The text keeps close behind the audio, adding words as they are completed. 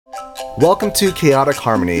Welcome to Chaotic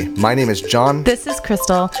Harmony. My name is John. This is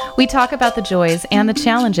Crystal. We talk about the joys and the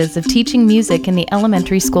challenges of teaching music in the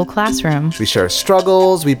elementary school classroom. We share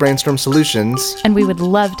struggles, we brainstorm solutions. And we would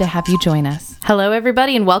love to have you join us. Hello,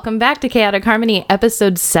 everybody, and welcome back to Chaotic Harmony,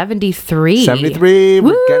 episode 73. 73.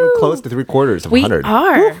 We're getting close to 3/4 of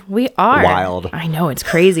 100. We are. Wild. I know, it's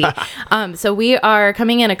crazy. So we are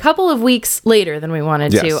coming in a couple of weeks later than we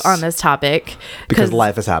wanted to on this topic. Because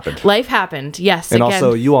life has happened. Life happened, yes. And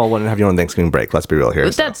also, you all want to have your own Thanksgiving break. Let's be real here.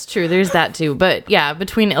 That's true. There's that too. But yeah,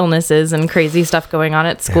 between illnesses and crazy stuff going on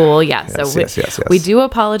at school, we do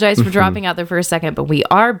apologize for dropping out there for a second, but we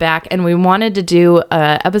are back, and we wanted to do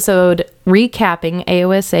an episode recapping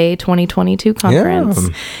AOSA 2022 conference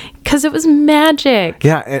because it was magic.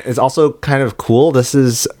 Yeah, and it's also kind of cool.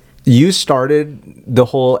 You started the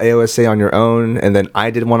whole AOSA on your own, and then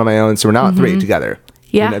I did one on my own, so we're now at 3 together.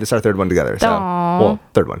 Yeah. This is our third one together. So, well,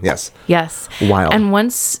 third one, yes. Yes. Wild. And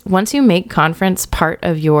once you make conference part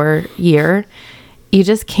of your year, you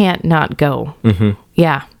just can't not go. Mm-hmm.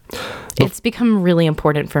 Yeah. It's become really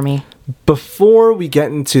important for me. Before we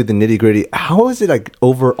get into the nitty gritty, how is it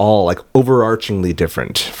overall, overarchingly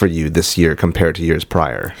different for you this year compared to years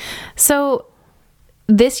prior? So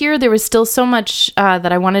this year, there was still so much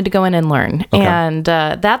that I wanted to go in and learn. Okay. And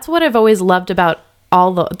that's what I've always loved about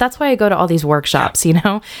that's why I go to all these workshops,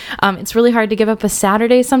 it's really hard to give up a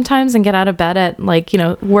Saturday sometimes and get out of bed at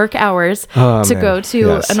work hours to go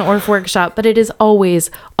to an ORF workshop, but it is always,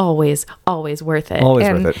 always, always worth it. Always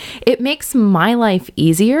worth it. It makes my life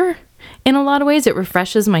easier. In a lot of ways, it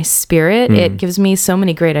refreshes my spirit. It gives me so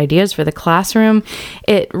many great ideas for the classroom.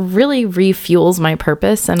 It really refuels my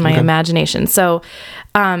purpose and my imagination. So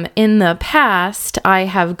in the past, I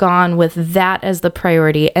have gone with that as the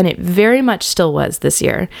priority, and it very much still was this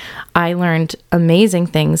year. I learned amazing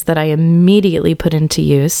things that I immediately put into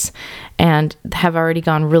use and have already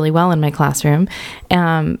gone really well in my classroom.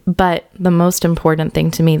 But the most important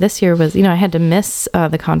thing to me this year was, I had to miss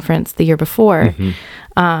the conference the year before.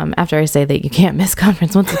 After I say that you can't miss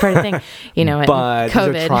conference once it's part of the thing, but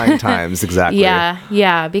COVID. These are trying times, exactly.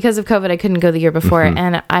 Yeah. Because of COVID, I couldn't go the year before,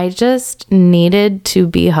 and I just needed to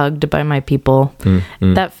be hugged by my people.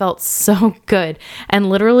 That felt so good. And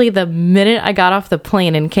literally the minute I got off the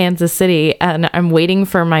plane in Kansas City and I'm waiting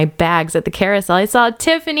for my bags at the carousel, I saw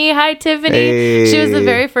Tiffany. Hi, Tiffany. Hey. She was the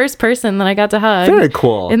very first person that I got to hug. Very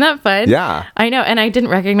cool. Isn't that fun? Yeah. I know. And I didn't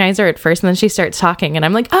recognize her at first, and then she starts talking, and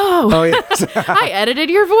I'm like, oh yes. I edited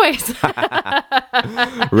your voice.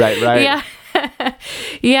 Right.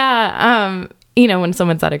 Yeah. When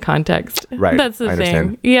someone's out of context. Right. That's the I thing.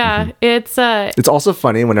 understand. Yeah. It's also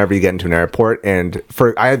funny whenever you get into an airport, and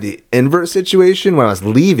I had the inverse situation when I was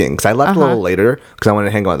leaving, because I left a little later because I wanted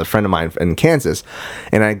to hang out with a friend of mine in Kansas,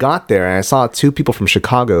 and I got there and I saw two people from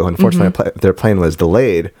Chicago. Unfortunately, their plane was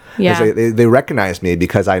delayed. Yeah. They recognized me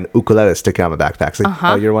because I had an ukulele sticking out my backpack. So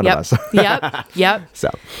oh, you're one of us. Yep. So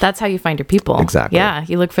that's how you find your people. Exactly. Yeah.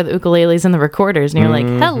 You look for the ukuleles and the recorders, and you're like,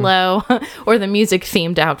 hello, or the music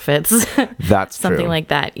themed outfits. That's something true. Like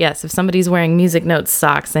that. Yes. If somebody's wearing Music Notes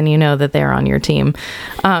socks, then you know that they're on your team.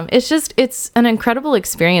 It's an incredible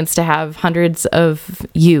experience to have hundreds of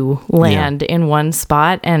you land in one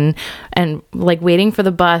spot, and like waiting for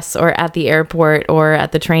the bus or at the airport or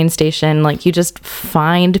at the train station, like you just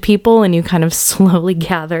find people and you kind of slowly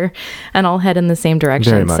gather and all head in the same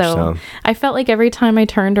direction. Very much so. I felt like every time I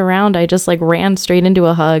turned around, I just ran straight into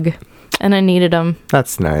a hug, and I needed them.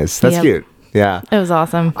 That's nice. That's cute. Yeah. It was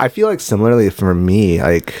awesome. I feel like similarly for me,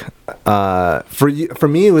 for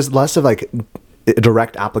me, it was less of a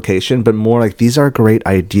direct application, but more these are great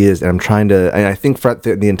ideas, and I think for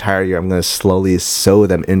the entire year, I'm going to slowly sow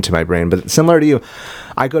them into my brain. But similar to you,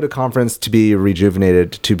 I go to conference to be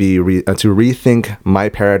rejuvenated, to rethink my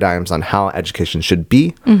paradigms on how education should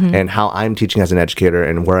be, and how I'm teaching as an educator,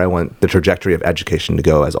 and where I want the trajectory of education to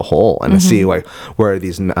go as a whole, and see where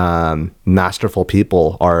these masterful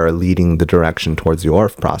people are leading the direction towards the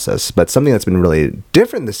ORF process. But something that's been really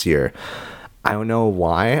different this year, I don't know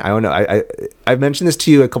why. I don't know. I've mentioned this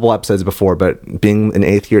to you a couple episodes before, but being an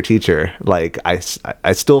 8th year teacher,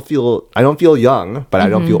 I still feel, I don't feel young, but I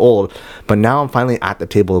don't feel old. But now I'm finally at the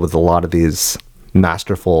table with a lot of these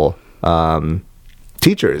masterful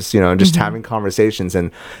teachers, just having conversations.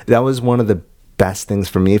 And that was one of the best things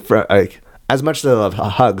for me. As much as I love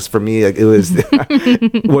hugs, for me, it was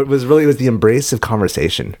what was the embrace of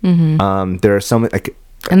conversation. There are so many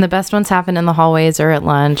And the best ones happen in the hallways or at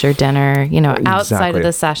lunch or dinner, outside of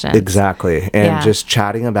the session. Exactly. And just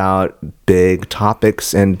chatting about big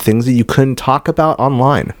topics and things that you couldn't talk about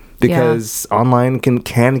online. because online can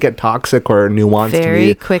get toxic or nuanced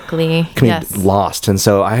very quickly. Can be lost. And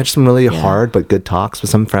so I had some really hard but good talks with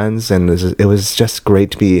some friends, and it was just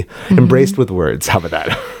great to be embraced with words. How about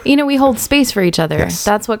that? We hold space for each other. Yes.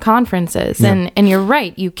 That's what conference is. Yeah. And you're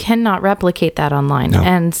right, you cannot replicate that online. No.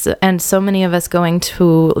 And so many of us going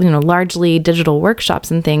to largely digital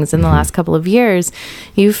workshops and things in the last couple of years,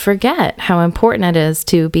 you forget how important it is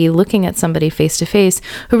to be looking at somebody face to face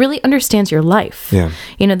who really understands your life. Yeah.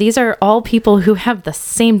 These are all people who have the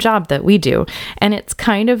same job that we do, and it's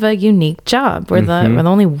kind of a unique job. We're the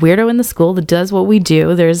only weirdo in the school that does what we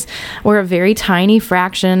do. We're a very tiny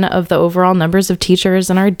fraction of the overall numbers of teachers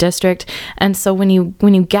in our district, and so when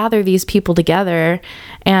you gather these people together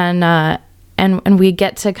and we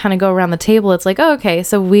get to kind of go around the table, it's like, oh, okay,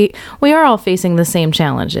 so we are all facing the same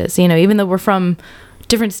challenges, even though we're from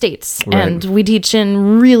different states, right. And we teach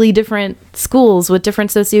in really different schools with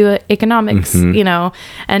different socioeconomics,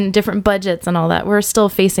 and different budgets and all that. We're still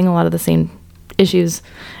facing a lot of the same issues,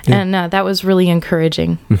 and that was really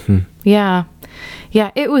encouraging.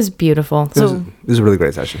 Yeah, it was beautiful. It was a really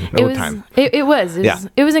great session. It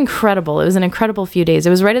was incredible. It was an incredible few days. It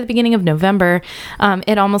was right at the beginning of November.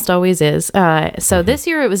 It almost always is. So this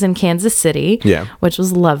year it was in Kansas City, which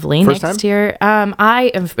was lovely. First Next time? year,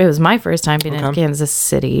 it was my first time being in Kansas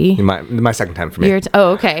City. My second time for me.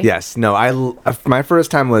 Okay. Yes. No, my first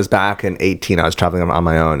time was back in 2018. I was traveling on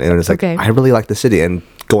my own, and it was like, I really like the city, and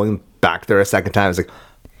going back there a second time, I was like,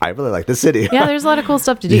 I really like the city. Yeah, there's a lot of cool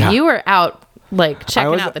stuff to do. You were out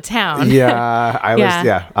checking out the town. Yeah, I was.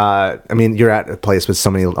 Yeah. I mean, you're at a place with so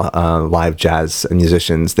many live jazz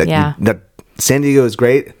musicians that San Diego is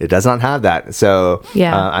great. It does not have that. So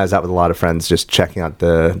I was out with a lot of friends just checking out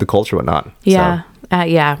the culture and whatnot. Yeah. So.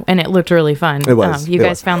 And it looked really fun. It was. You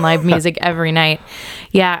guys found live music every night.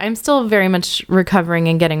 Yeah, I'm still very much recovering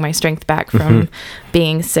and getting my strength back from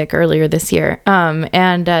being sick earlier this year.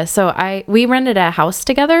 So we rented a house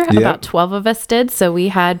together. About 12 of us did. So we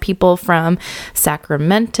had people from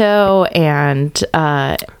Sacramento and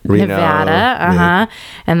Reno, Nevada,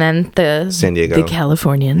 and then the San Diego, the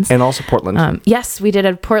Californians, and also Portland. Yes, we did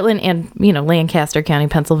at Portland and Lancaster County,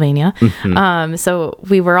 Pennsylvania. So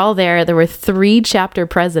we were all there. There were 3 chapter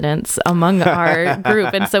presidents among our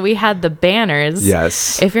group, and so we had the banners.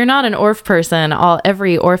 Yes. If you're not an ORF person,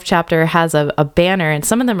 every ORF chapter has a banner, and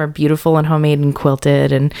some of them are beautiful and homemade and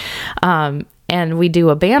quilted, and we do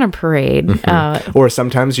a banner parade. Or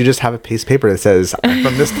sometimes you just have a piece of paper that says, I'm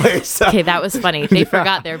from this place. Okay, that was funny. They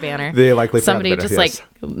forgot their banner. They likely somebody forgot just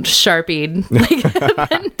Sharpied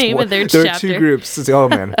the name of their chapter. There are 2 groups. Oh,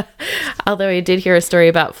 man. Although I did hear a story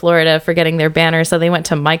about Florida forgetting their banner, so they went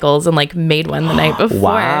to Michael's and made one the night before.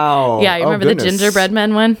 Wow. Yeah, you remember the gingerbread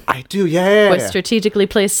men one? I do, yeah. With strategically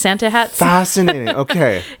placed Santa hats. Fascinating.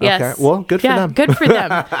 Okay. Yes. Okay. Well, good for them. Good for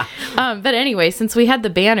them. But anyway, since we had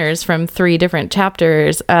the banners from 3 different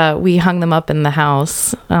chapters, we hung them up in the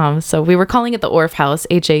house. So we were calling it the ORF House,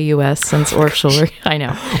 HAUS, since ORF Shore. I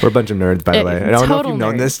know. We're a bunch of nerds, by the way. I don't know if you've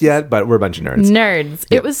known this yet, but we're a bunch of nerds. Yep.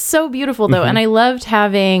 It was so beautiful, though. And I loved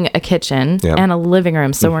having a kitchen and a living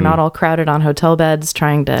room, so we're not all crowded on hotel beds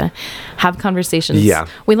trying to have conversations. Yeah.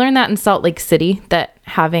 We learned that in Salt Lake City, that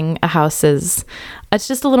having a house it's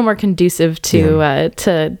just a little more conducive to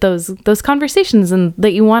those conversations and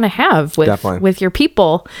that you want to have with your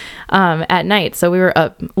people at night. So we were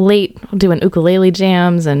up late doing ukulele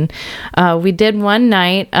jams, and we did one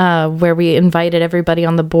night where we invited everybody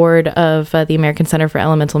on the board of the American Center for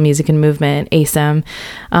Elemental Music and Movement, ASEM,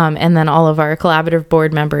 and then all of our collaborative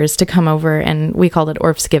board members to come over, and we called it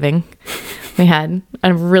Orfsgiving. We had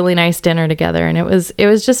a really nice dinner together, and it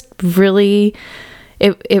was just really.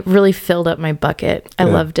 It really filled up my bucket. I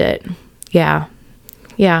loved it. Yeah.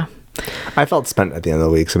 I felt spent at the end of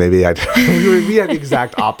the week, so maybe we had the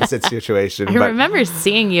exact opposite situation. I remember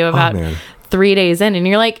seeing you about 3 days in, and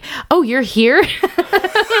you're like, "Oh, you're here."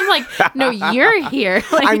 I'm like, "No, you're here."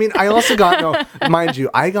 I mean, I also mind you,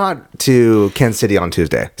 I got to Kansas City on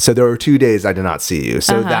Tuesday, so there were 2 days I did not see you.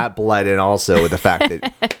 So that bled in also with the fact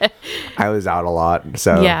that I was out a lot.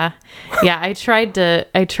 So yeah, I tried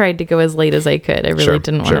to go as late as I could. I really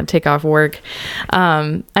didn't want to take off work.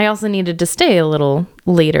 I also needed to stay a little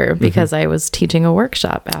later because I was teaching a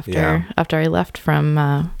workshop after I left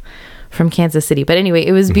from Kansas City. But anyway,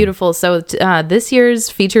 it was beautiful. So this year's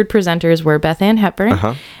featured presenters were Beth Ann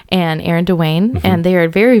Hepburn and Aaron Dwayne, and they are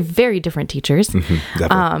very, very different teachers,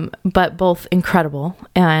 but both incredible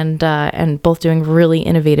and both doing really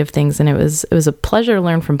innovative things. And it was a pleasure to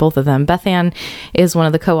learn from both of them. Beth Ann is one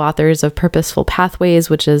of the co-authors of Purposeful Pathways,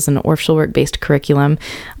 which is an Orff Schulwerk-based curriculum,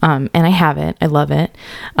 and I have it. I love it.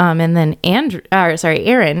 And then Aaron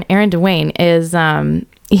Dwayne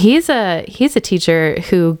he's a teacher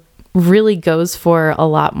who really goes for a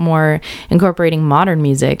lot more incorporating modern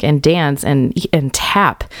music and dance and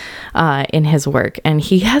tap in his work, and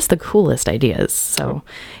he has the coolest ideas. So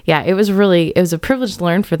yeah, it was a privilege to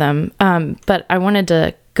learn for them. But I wanted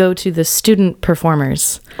to go to the student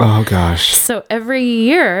performers. Oh gosh. So every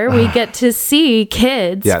year we get to see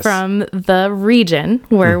kids Yes. from the region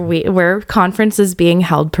where conference is being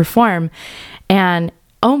held perform, and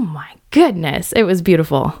oh my goodness, it was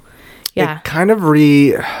beautiful. Yeah. It kind of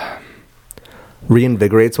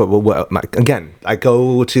reinvigorates again, I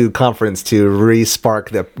go to conference to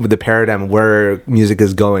re-spark the paradigm where music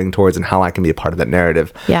is going towards and how I can be a part of that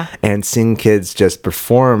narrative. Yeah. And seeing kids just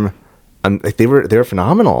perform, like they were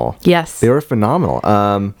phenomenal. Yes. They were phenomenal.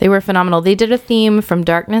 They were phenomenal. They did a theme from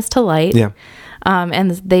darkness to light. Yeah.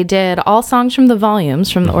 And they did all songs from the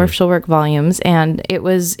volumes, from the Orff Schulwerk volumes, and it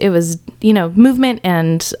was movement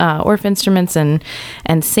and Orff instruments and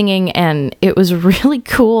singing, and it was really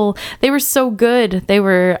cool. They were so good. They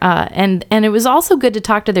were and it was also good to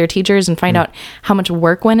talk to their teachers and find out how much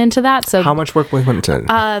work went into that. So How much work went into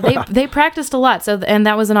it? they practiced a lot. So and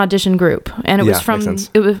that was an audition group, and it was Yeah, from makes sense.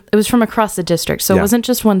 it was from across the district. So Yeah. it wasn't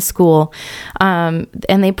just one school. And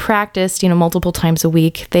they practiced, multiple times a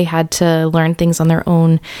week. They had to learn things on their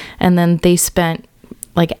own, and then they spent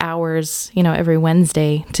like hours, every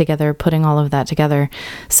Wednesday together putting all of that together.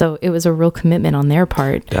 So it was a real commitment on their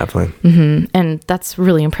part. Definitely. And that's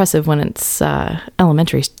really impressive when it's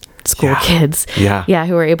elementary school kids. Yeah.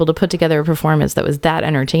 Who were able to put together a performance that was that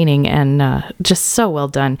entertaining and just so well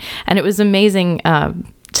done. And it was amazing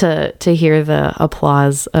to hear the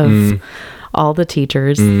applause of all the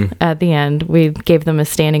teachers at the end. We gave them a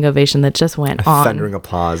standing ovation that just went on. Thundering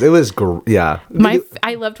applause. It was yeah.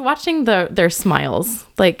 I loved watching their smiles.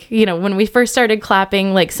 Like, when we first started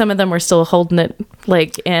clapping, like some of them were still holding it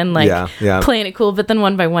like in, like playing it cool. But then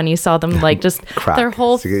one by one, you saw them like just Crack. their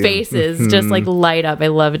whole faces just like light up. I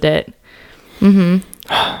loved it.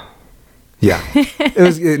 Yeah. It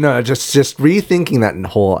was just rethinking that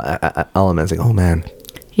whole element. It's like, oh man,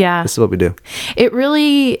 Yeah. this is what we do. It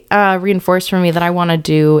really reinforced for me that I want to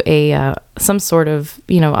do some sort of,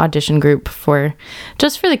 audition group for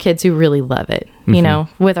the kids who really love it,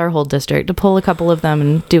 with our whole district, to pull a couple of them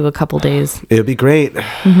and do a couple days. It would be great.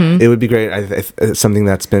 It would be great. It's something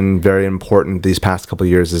that's been very important these past couple of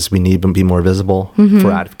years is we need to be more visible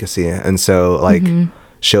for advocacy. And so like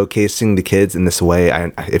showcasing the kids in this way,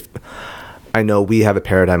 I know we have a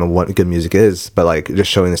paradigm of what good music is, but like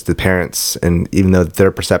just showing this to the parents, and even though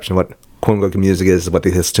their perception of what quote unquote good music is what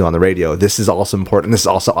they listen to on the radio, this is also important. This is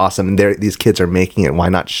also awesome. And these kids are making it. Why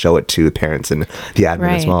not show it to the parents and the admin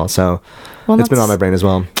as well? So it's been on my brain as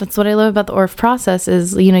well. That's what I love about the Orff process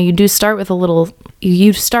is, you do start with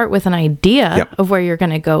you start with an idea of where you're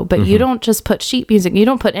going to go, but you don't just put sheet music. You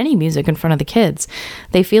don't put any music in front of the kids.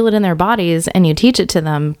 They feel it in their bodies, and you teach it to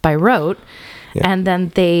them by rote. Yeah. And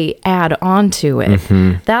then they add on to it.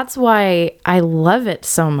 That's why I love it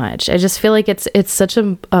so much. I just feel like it's such a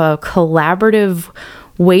collaborative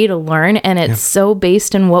way to learn, and it's so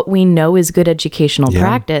based in what we know is good educational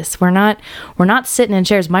practice. We're not sitting in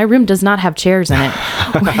chairs. My room does not have chairs in it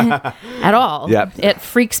at all. It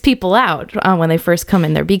freaks people out when they first come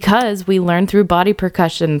in there, because we learn through body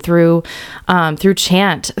percussion, through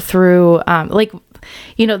chant, through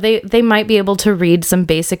they might be able to read some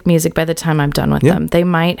basic music by the time I'm done with them. They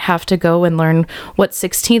might have to go and learn what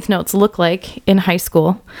 16th notes look like in high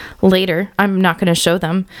school later. I'm not going to show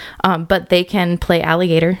them, but they can play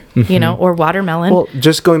alligator, or watermelon. Well,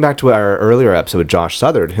 just going back to our earlier episode with Josh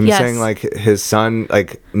Southard, him saying like his son,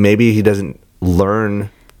 like maybe he doesn't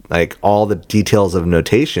learn like all the details of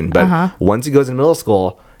notation, but once he goes in middle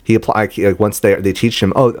school, he once they teach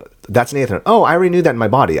him, oh, that's an eighth note. Oh, I already knew that in my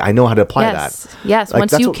body. I know how to apply that. Yes.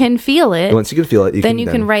 Once you can feel it, then you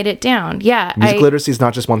can write it down. Yeah. Music literacy is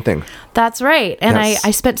not just one thing. That's right. And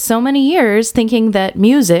I spent so many years thinking that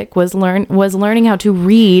music was learning how to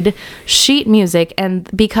read sheet music. And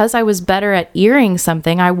because I was better at earing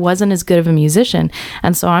something, I wasn't as good of a musician.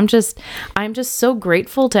 And so I'm just so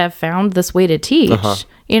grateful to have found this way to teach.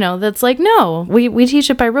 That's like, no, we teach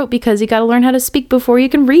it by rote because you got to learn how to speak before you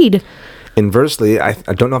can read. Inversely, I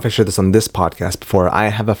don't know if I shared this on this podcast before. I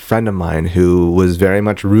have a friend of mine who was very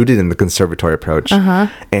much rooted in the conservatory approach,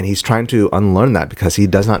 and he's trying to unlearn that because he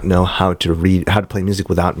does not know how to play music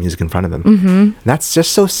without music in front of him. That's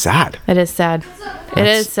just so sad. It is sad. It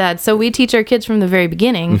is sad. So we teach our kids from the very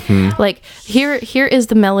beginning, like here is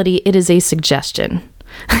the melody. It is a suggestion.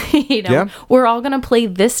 Yeah. We're all going to play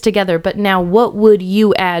this together, but now what would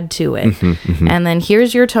you add to it? And then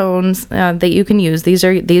here's your tones that you can use. These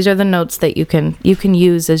are the notes that you can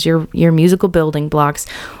use as your musical building blocks.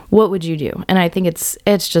 What would you do? And I think it's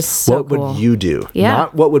just so cool. What would you do? Yeah.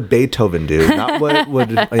 Not what would Beethoven do? Not what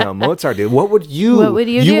would Mozart do? What would you? What would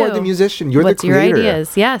you do? You are the musician. You're What's the creator. your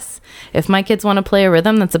ideas? Yes. If my kids want to play a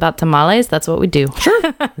rhythm that's about tamales, that's what we do. Sure.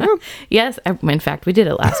 Yeah. Yes. In fact, we did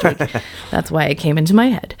it last week. That's why it came into my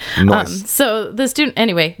head. Nice. So the student,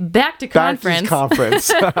 anyway, back to conference.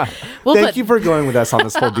 Thank you for going with us on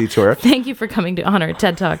this whole detour. Thank you for coming on our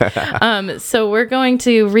TED Talk. So we're going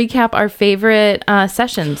to recap our favorite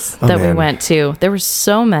sessions that we went to. There were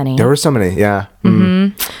so many. Yeah.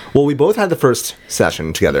 Well, we both had the first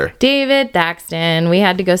session together. David Thaxton. We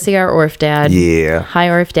had to go see our Orff Dad. Yeah. Hi,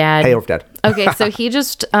 Orff Dad. Hey, Orff Dad. Okay, so he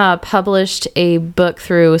just published a book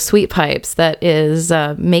through Sweet Pipes that is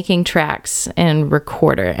making tracks in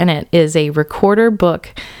Recorder. And it is a Recorder book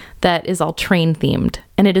that is all train themed.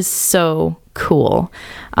 And it is so cool.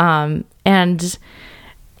 And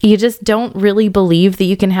you just don't really believe that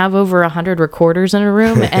you can have over 100 recorders in a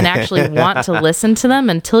room and actually want to listen to them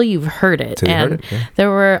until you've heard it. There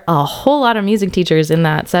were a whole lot of music teachers in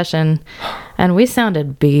that session, and we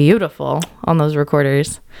sounded beautiful on those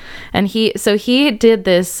recorders. And he did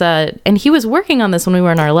this, and he was working on this when we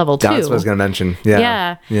were in our level 2. That's what I was going to mention.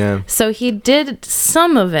 Yeah. So he did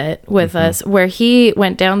some of it with us, where he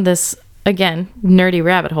went down this, again, nerdy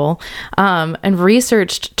rabbit hole, and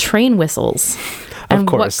researched train whistles. And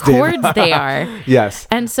what chords they are. Yes.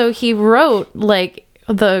 And so he wrote like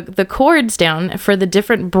the chords down for the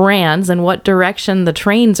different brands and what direction the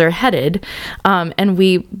trains are headed. And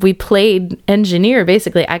we played engineer.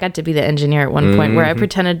 Basically, I got to be the engineer at one point where I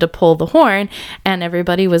pretended to pull the horn and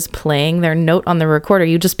everybody was playing their note on the recorder.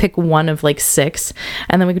 You just pick one of like 6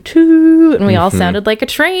 and then we go toot and we all sounded like a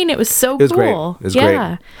train. It was so cool. Great. It was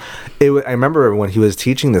great. I remember when he was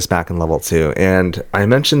teaching this back in level 2, and I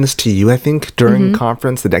mentioned this to you, I think, during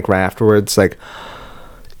conference, the day right afterwards, like,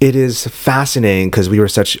 it is fascinating because we were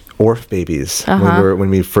such Orff babies when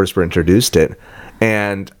we first were introduced it.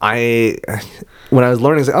 And when I was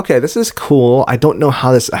learning, I was like, okay, this is cool. I don't know how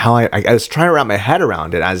I was trying to wrap my head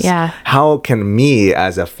around it as how can me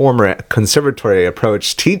as a former conservatory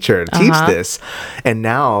approach teacher teach this? And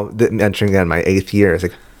now entering in my 8th year, it's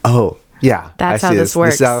like, oh, yeah, that's how this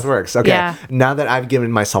works. This is how it works. Okay, now that I've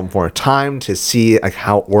given myself more time to see like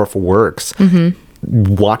how Orff works,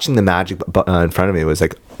 watching the magic in front of me was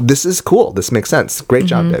like, this is cool. This makes sense. Great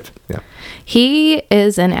job, Dave. Yeah. He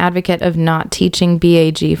is an advocate of not teaching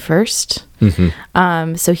BAG first.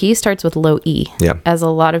 So he starts with low E, as a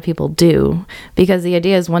lot of people do, because the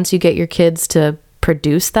idea is once you get your kids to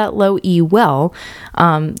produce that low E well,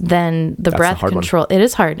 then the breath control, it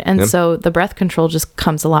is hard. And so the breath control just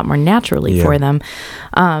comes a lot more naturally for them.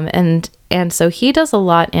 And so he does a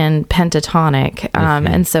lot in pentatonic.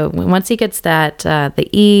 And so once he gets that, the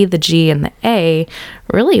E, the G, and the A,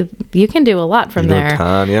 really, you can do a lot from there.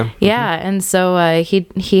 Yeah. And so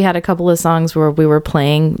he had a couple of songs where we were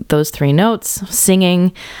playing those 3 notes,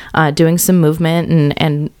 singing, doing some movement,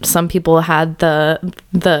 and some people had the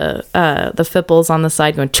fipples on the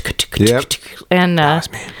side going. And that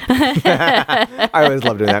was me. I always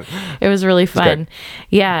loved doing that. It was really fun.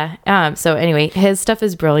 Yeah. So anyway, his stuff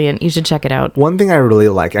is brilliant. You should check it out. One thing I really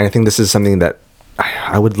like, and I think this is something that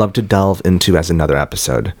I would love to delve into as another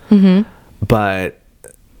episode, but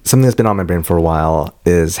something that's been on my brain for a while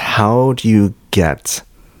is how do you get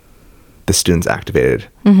the students activated?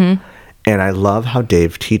 And I love how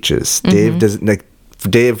Dave teaches. Dave doesn't like.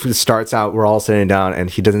 Dave starts out, we're all sitting down, and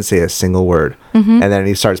he doesn't say a single word. And then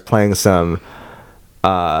he starts playing some,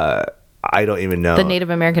 I don't even know. The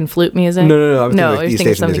Native American flute music? No. I'm thinking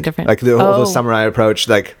something music. Different. Like the whole samurai approach,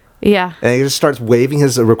 like. Yeah. And he just starts waving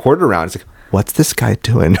his recorder around. It's like, what's this guy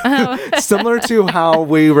doing? Similar to how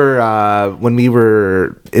we were, when we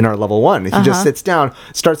were in our level 1. He just sits down,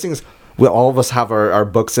 starts singing. We all of us have our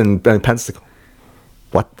books and pencils.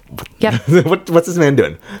 What? What's this man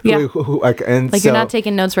doing? Yeah. And you're not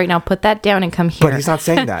taking notes right now. Put that down and come here. But he's not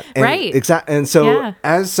saying that. Right. Exactly. And so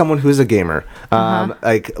as someone who's a gamer,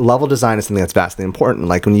 like level design is something that's vastly important.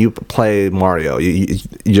 Like when you play Mario, you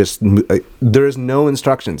just, there's no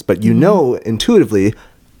instructions, but you know intuitively,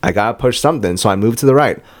 I got to push something. So I move to the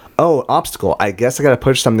right. Oh, obstacle. I guess I got to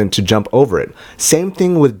push something to jump over it. Same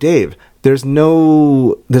thing with Dave. there's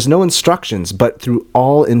no instructions, but through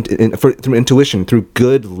through intuition, through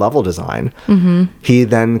good level design, he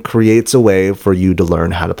then creates a way for you to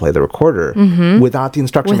learn how to play the recorder without the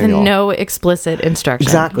instruction With manual. no explicit instruction.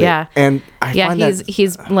 Exactly. Yeah. And I find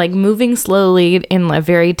he's like moving slowly in a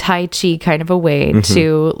very Tai Chi kind of a way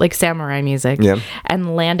to like samurai music,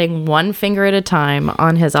 and landing one finger at a time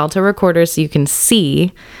on his alto recorder so you can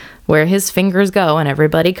see where his fingers go, and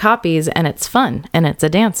everybody copies, and it's fun, and it's a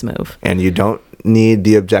dance move. And you don't need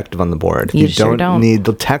the objective on the board. You sure don't need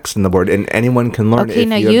the text on the board, and anyone can learn. Okay,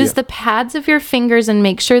 now use the pads of your fingers and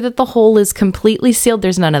make sure that the hole is completely sealed.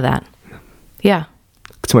 There's none of that. Yeah.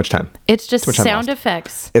 Too much time. It's just sound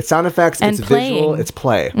effects. It's sound effects. And it's playing. visual. It's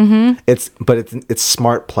play. It's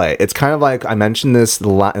smart play. It's kind of like I mentioned this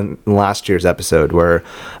in last year's episode where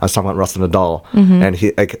I was talking about Russell Nadal, and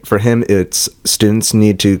for him, it's students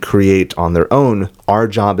need to create on their own. Our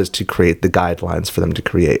job is to create the guidelines for them to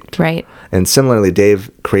create. Right. And similarly, Dave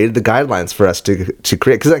created the guidelines for us to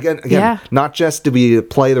create. Because again, not just did we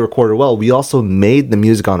play the recorder well, we also made the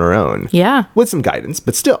music on our own. Yeah. With some guidance,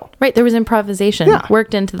 but still. Right. There was improvisation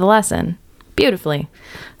worked into the lesson beautifully.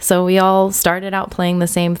 So we all started out playing the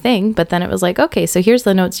same thing, but then it was like, okay, so here's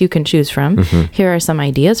the notes you can choose from. Here are some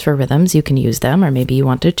ideas for rhythms. You can use them, or maybe you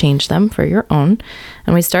want to change them for your own.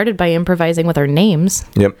 And we started by improvising with our names.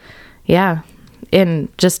 Yep. Yeah.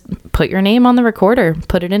 And just put your name on the recorder,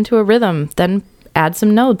 put it into a rhythm, then add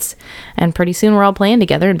some notes. And pretty soon we're all playing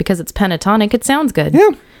together. And because it's pentatonic, it sounds good. Yeah.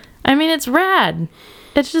 I mean, it's rad.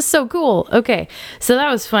 It's just so cool. Okay. So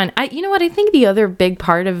that was fun. You know what? I think the other big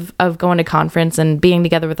part of going to conference and being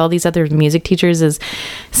together with all these other music teachers is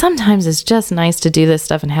sometimes it's just nice to do this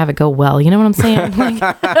stuff and have it go well. You know what I'm saying?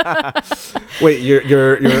 Like, wait,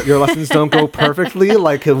 your lessons don't go perfectly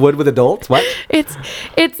like it would with adults? What?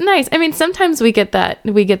 It's nice. I mean, sometimes we get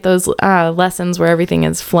those lessons where everything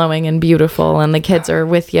is flowing and beautiful and the kids are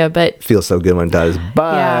with you, but it feels so good when it does.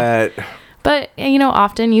 But But, you know,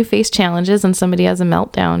 often you face challenges and somebody has a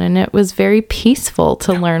meltdown, and it was very peaceful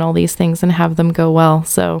to learn all these things and have them go well.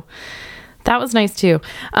 So that was nice too.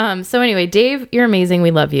 So anyway, Dave, you're amazing. We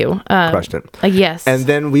love you. Crushed it. Yes. And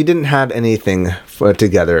then we didn't have anything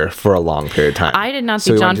together for a long period of time. I did not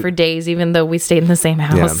see John for days, even though we stayed in the same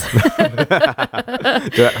house.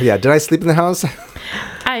 Did I sleep in the house?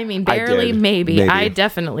 I mean, barely, maybe. I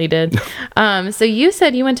definitely did. So you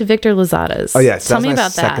said you went to Victor Lozada's. Oh, yes. Tell me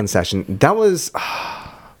about that. Second session. That was...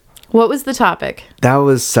 What was the topic? That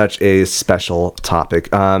was such a special topic.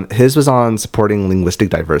 His was on supporting linguistic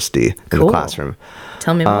diversity in the classroom.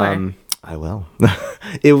 Tell me more. I will.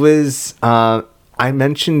 It was... I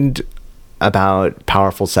mentioned about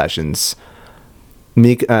powerful sessions.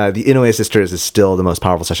 The Inoue Sisters is still the most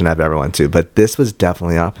powerful session I've ever went to, but this was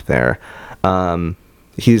definitely up there.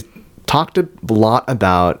 He's talked a lot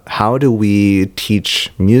about how do we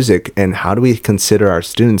teach music and how do we consider our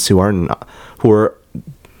students who are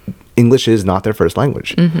English is not their first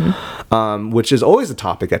language, which is always a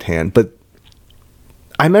topic at hand. But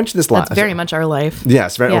I mentioned this last. That's very much our life.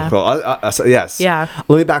 Yes, very yes. Yeah.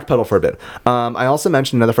 Let me backpedal for a bit. I also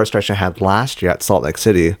mentioned another frustration I had last year at Salt Lake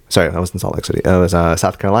City. Sorry, I wasn't Salt Lake City. It was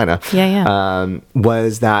South Carolina.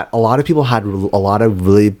 Was that a lot of people had a lot of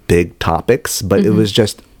really big topics, but it was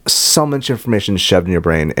just so much information shoved in your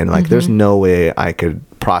brain, and like there's no way I could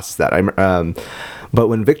process that. But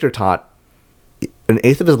when Victor taught, an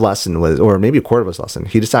eighth of his lesson was, or maybe a quarter of his lesson,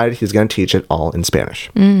 he decided he was going to teach it all in Spanish.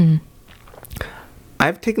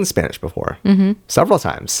 I've taken Spanish before, several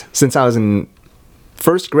times. Since I was in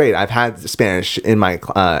first grade, I've had Spanish in my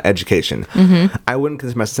education. I wouldn't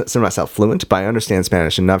consider myself fluent, but I understand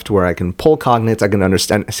Spanish enough to where I can pull cognates, I can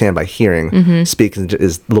understand by hearing. Speaking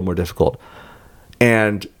is a little more difficult.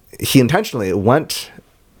 And he intentionally went...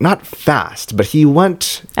 not fast, but he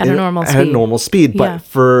went at a normal speed. But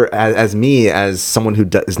for as me, as someone who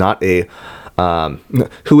is not a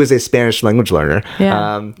who is a Spanish language learner,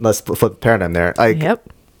 let's flip the paradigm there. Like,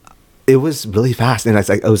 it was really fast, and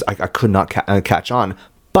I could not catch on.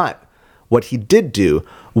 But what he did do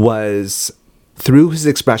was, through his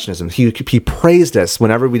expressionism, he praised us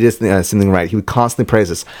whenever we did something right. He would constantly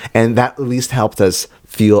praise us, and that at least helped us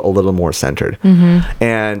feel a little more centered.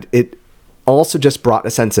 And it also just brought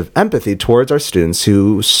a sense of empathy towards our students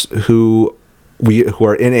who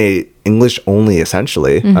are in a English only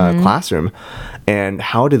essentially classroom, and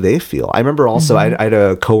how do they feel? I remember also I had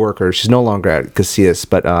a coworker. She's no longer at Casillas,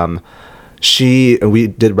 but we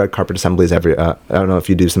did red carpet assemblies every. I don't know if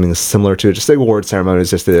you do something similar to it, just like award ceremonies.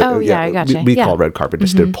 Just to, I gotcha. We call it red carpet,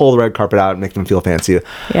 just to pull the red carpet out and make them feel fancy.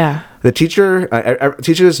 Yeah. The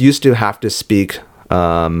teachers used to have to speak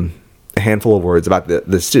a handful of words about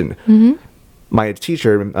the student. my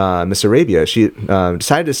teacher, Miss Arabia, she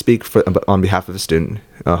decided to speak on behalf of a student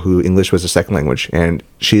who English was a second language, and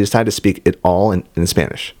she decided to speak it all in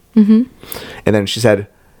Spanish. And then she said,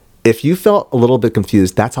 if you felt a little bit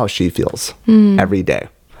confused, that's how she feels every day.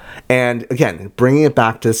 And again, bringing it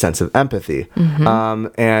back to the sense of empathy.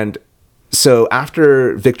 And so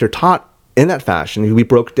after Victor taught in that fashion, we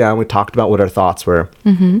broke down, we talked about what our thoughts were.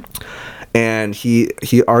 And he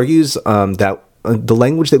argues that the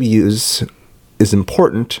language that we use is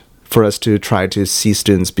important for us to try to see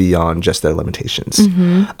students beyond just their limitations.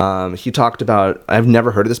 He talked about, I've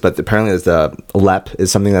never heard of this, but apparently the LEP is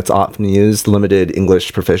something that's often used, limited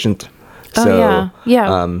English proficient.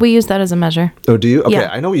 We use that as a measure. Oh, do you? Okay, Yeah.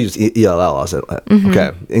 I know we use ELL as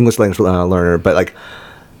okay, English language learner, but like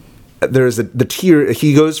there's the tier.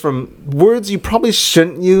 He goes from words you probably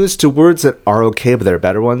shouldn't use to words that are okay, but they're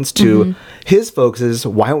better ones. To his focus is,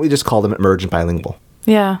 why don't we just call them emergent bilingual?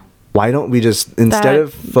 Yeah. Why don't we just, instead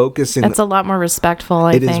of focusing... It's a lot more respectful,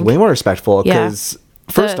 I think. It is way more respectful because,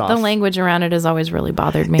 first off... The language around it has always really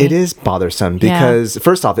bothered me. It is bothersome because,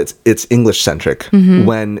 first off, it's English-centric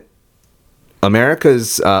when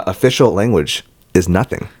America's official language is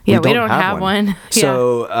nothing. Yeah, we don't have one.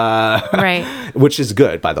 So, right. Which is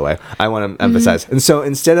good, by the way. I want to emphasize. And so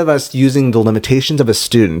instead of us using the limitations of a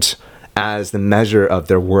student as the measure of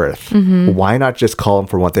their worth, why not just call them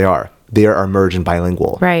for what they are? They are emergent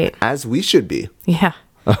bilingual, right? As we should be. Yeah.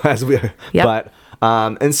 As we, but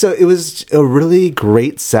and so it was a really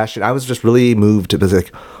great session. I was just really moved. It was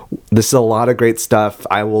like, this is a lot of great stuff.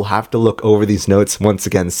 I will have to look over these notes once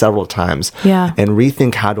again several times, and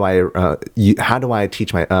rethink how do I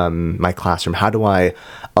teach my my classroom? How do I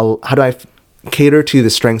cater to the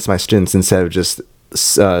strengths of my students instead of just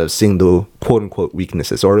seeing the quote unquote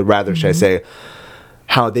weaknesses, or rather, should I say,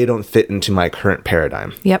 how they don't fit into my current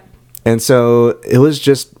paradigm? Yep. And so it was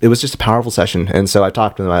just a powerful session. And so I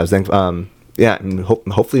talked to him. I was thankful. And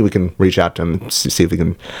hopefully we can reach out to him, see if we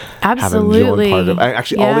can have him join part of it.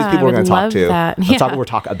 Actually, all these people we're going to talk to, we'll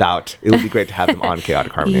talk about. It would be great to have them on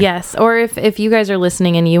Chaotic Harmony. Yes, or if you guys are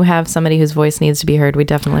listening and you have somebody whose voice needs to be heard, we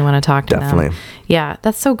definitely want to talk to them. Yeah,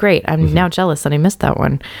 that's so great. I'm now jealous that I missed that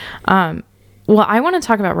one. Well, I want to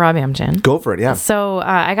talk about Rob Amgen. Go for it, yeah. So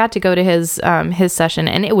I got to go to his session,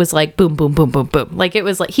 and it was like boom, boom, boom, boom, boom. Like it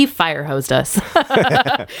was like he fire hosed us.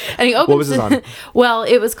 And he opened. What was this on? Well,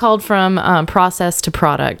 it was called From Process to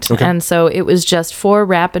Product, and so it was just 4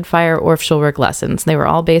 rapid fire Orff Schulwerk lessons. They were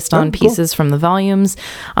all based on pieces from the volumes,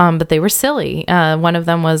 but they were silly. One of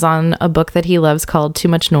them was on a book that he loves called Too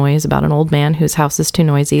Much Noise, about an old man whose house is too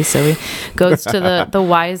noisy. So he goes to the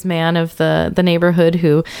wise man of the neighborhood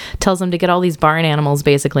who tells him to get all these barn animals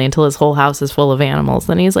basically until his whole house is full of animals.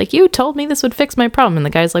 Then he's like, you told me this would fix my problem. And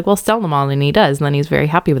the guy's like, well, sell them all. And he does. And then he's very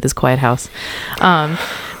happy with his quiet house.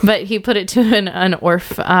 But he put it to an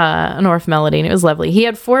Orff melody, and it was lovely. He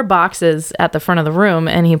had 4 boxes at the front of the room,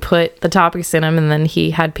 and he put the topics in them, and then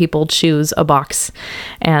he had people choose a box.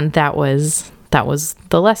 And that was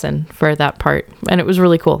the lesson for that part. And it was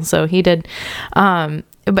really cool. So he did,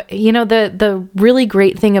 but you know, the really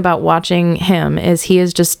great thing about watching him is he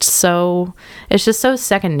is just so, it's just so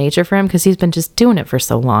second nature for him because he's been just doing it for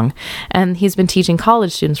so long, and he's been teaching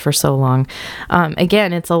college students for so long.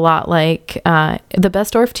 Again, it's a lot like the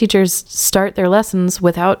best Orff teachers start their lessons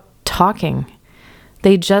without talking.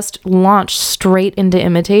 They just launch straight into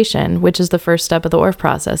imitation, which is the first step of the Orff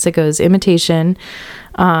process. It goes imitation,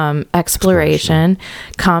 exploration,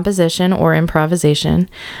 composition or improvisation,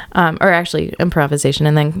 or actually improvisation,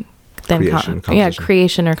 and then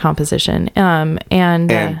creation or composition. And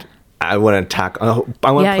I want to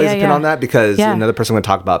place a pin on that because another person I'm going to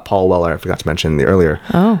talk about, Paul Weller, I forgot to mention earlier.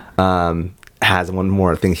 Has one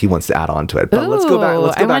more thing he wants to add on to it. But let's go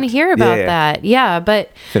back. I want to hear about that. Yeah,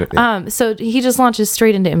 but so he just launches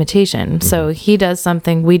straight into imitation. So he does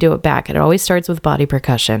something, we do it back. It always starts with body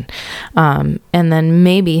percussion. And then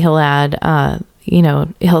maybe he'll add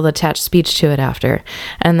he'll attach speech to it after.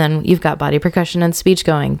 And then you've got body percussion and speech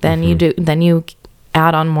going. Then you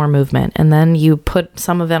add on more movement, and then you put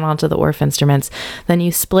some of it onto the Orff instruments. Then you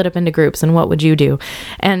split up into groups, and what would you do?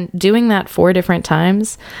 And doing that 4 different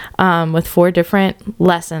times with 4 different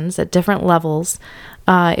lessons at different levels,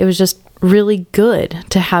 it was just really good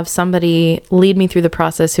to have somebody lead me through the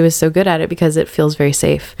process who is so good at it, because it feels very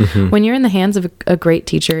safe. When you're in the hands of a great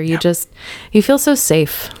teacher, you feel so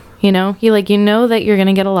safe. You know that you're going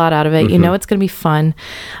to get a lot out of it. You know it's going to be fun,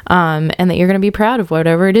 and that you're going to be proud of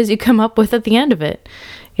whatever it is you come up with at the end of it.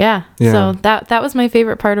 Yeah. So that was my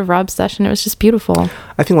favorite part of Rob's session. It was just beautiful.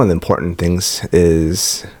 I think one of the important things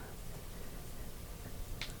is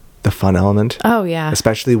the fun element. Oh yeah.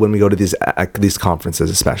 Especially when we go to these conferences,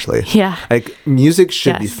 especially. Yeah. Like music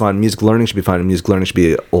should be Yes. fun. Music learning should be fun. And music learning should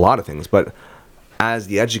be a lot of things. But as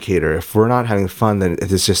the educator, if we're not having fun, then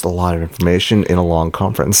it's just a lot of information in a long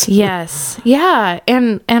conference. Yes. Yeah.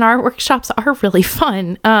 And our workshops are really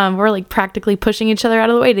fun. We're like practically pushing each other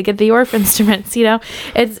out of the way to get the ORF instruments, you know.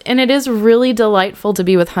 It is really delightful to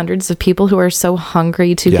be with hundreds of people who are so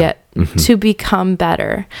hungry to get to become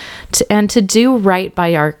better and to do right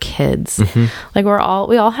by our kids. Like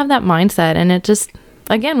we all have that mindset, and it just,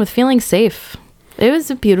 again, with feeling safe. It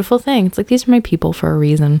was a beautiful thing. It's like, these are my people for a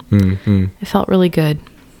reason. It felt really good.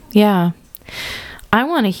 Yeah. I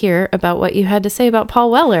want to hear about what you had to say about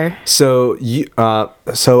Paul Weller. So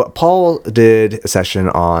Paul did a session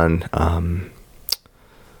on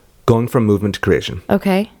going from movement to creation.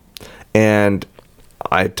 Okay. And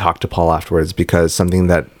I talked to Paul afterwards because something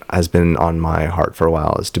that has been on my heart for a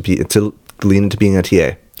while is to lean into being a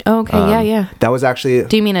TA. Okay. Yeah. That was actually.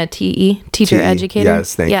 Do you mean a TE, teacher TE, educator?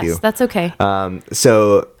 yes, thank you. Yes, that's okay.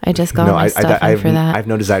 So I just got my stuff in for that. I have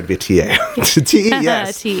no desire to be a TA. TE,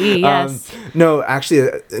 yes. TE, yes. No, actually,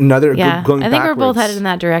 another going I think we're both backwards, headed in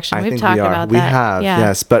that direction. I We've think talked we are. about we that. have, Yeah.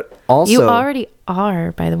 yes, but also You already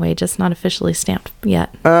are, by the way, just not officially stamped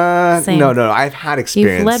yet. No, I've had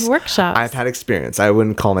experience. You've led workshops. I've had experience. I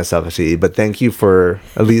wouldn't call myself a TE, but thank you for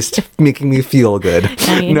at least making me feel good.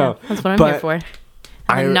 No, that's what I'm here for.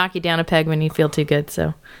 I knock you down a peg when you feel too good.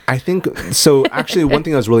 So I think so. Actually, one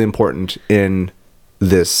thing that was really important in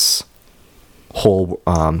this whole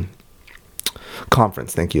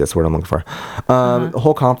conference. Thank you. That's the word I'm looking for. The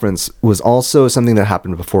whole conference was also something that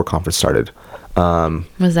happened before conference started.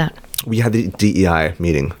 what was that? We had the DEI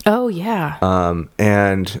meeting. Oh yeah.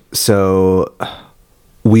 And so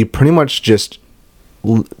we pretty much just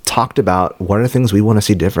talked about what are the things we want to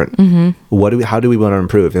see different. How do we want to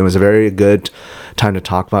improve? It was a very good time to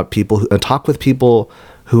talk about people talk with people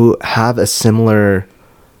who have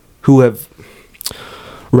who have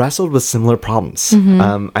wrestled with similar problems.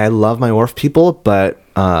 I love my ORF people, but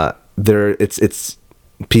it's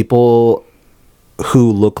people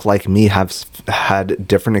who look like me have had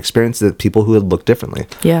different experiences than people who had looked differently.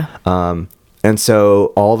 Yeah. And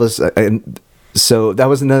so all of us, so that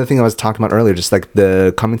was another thing I was talking about earlier, just like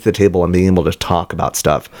the coming to the table and being able to talk about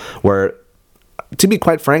stuff where, to be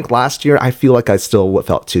quite frank, last year, I feel like I still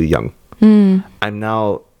felt too young. I'm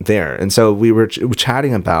now there. And so we were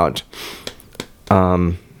chatting about,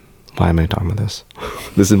 why am I talking about this?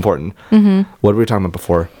 This is important. What were we talking about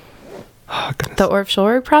before? Oh, the ORF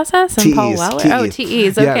Schulberg process and TEs, Paul Weller? TEs. Oh,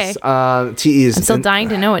 TEs. Okay. Yes, TEs. I'm still dying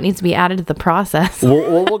to know what needs to be added to the process.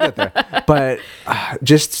 We'll get there. But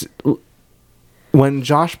just when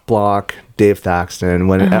Josh Block, Dave Thaxton,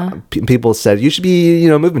 when people said, you should be,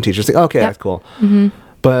 movement teachers, like, okay, that's cool.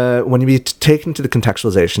 But when you be taken to the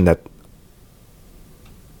contextualization that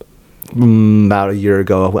about a year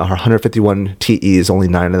ago, 151 TEs, only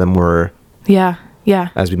 9 of them were, Yeah.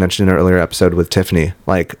 as we mentioned in an earlier episode with Tiffany,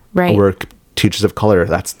 like, Right. we're teachers of color.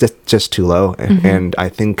 That's just too low. And I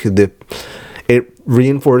think that it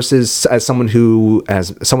reinforces as someone who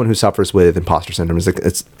suffers with imposter syndrome.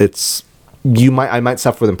 I might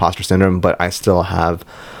suffer with imposter syndrome, but I still have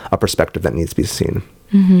a perspective that needs to be seen.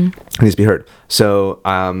 It needs to be heard. So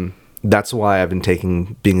that's why I've been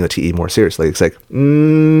taking being a TE more seriously. It's like,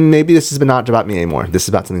 maybe this is not about me anymore. This is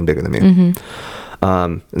about something bigger than me.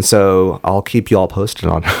 And so I'll keep you all posted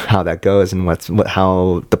on how that goes and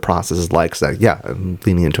how the process is like. So I'm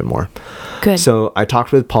leaning into it more. Good. So I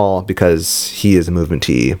talked with Paul because he is a movement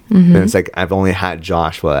TE, and it's like I've only had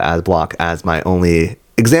Joshua as Block as my only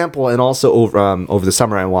example, and also over the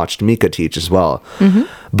summer I watched Mika teach as well.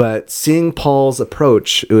 But seeing Paul's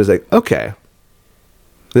approach, it was like, okay,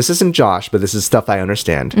 this isn't Josh, but this is stuff I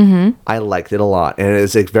understand. I liked it a lot, and it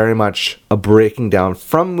is like very much a breaking down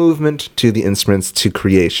from movement to the instruments to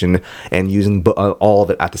creation and using all of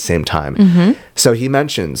it at the same time. So he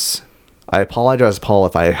mentions, I apologize, Paul,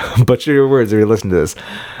 if I butcher your words if you listen to this,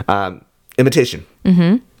 imitation,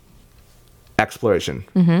 exploration,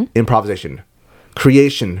 improvisation,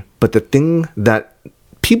 creation, but the thing that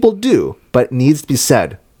people do but needs to be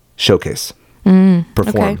said, showcase,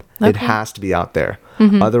 perform. Okay. It has to be out there.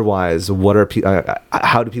 Otherwise,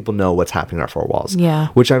 how do people know what's happening in our four walls? Yeah.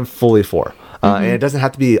 Which I'm fully for. And it doesn't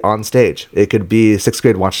have to be on stage. It could be 6th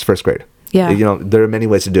grade watches 1st grade. Yeah. There are many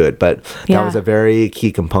ways to do it, but that was a very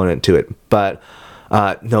key component to it. But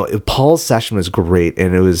Paul's session was great,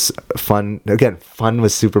 and it was fun. Again, fun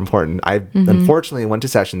was super important. I unfortunately went to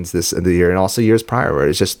sessions the year and also years prior where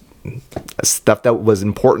it's just stuff that was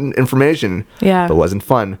important information, but wasn't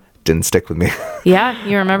fun. didn't stick with me. Yeah,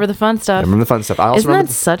 you remember the fun stuff. I remember the fun stuff. I also Isn't remember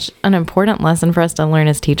that such an important lesson for us to learn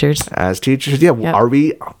as teachers? as teachers. Yeah, Yep.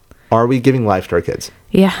 are we giving life to our kids?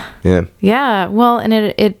 Yeah. Yeah. Yeah. Well, and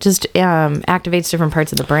it just activates different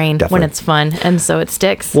parts of the brain when Definitely. it's fun. And so it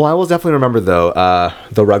sticks. Well, I will definitely remember though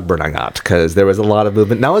the rug burn I got because there was a lot of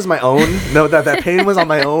movement. That was my own. No, that pain was on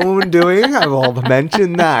my own doing. I will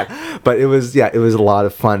mention that. But it was a lot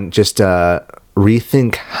of fun. Just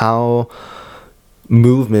rethink how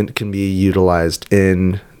movement can be utilized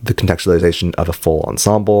in the contextualization of a full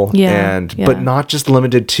ensemble. Yeah, But not just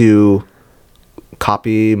limited to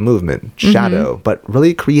copy movement, shadow, but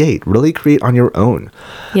really create on your own.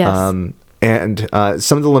 Yes. And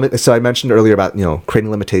some of the limits. So I mentioned earlier about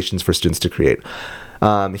creating limitations for students to create.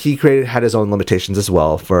 He had his own limitations as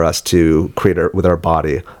well for us to create with our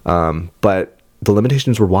body, but the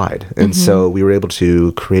limitations were wide, and so we were able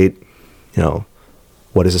to create.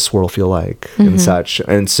 What does a swirl feel like and such,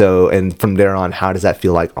 and from there on, how does that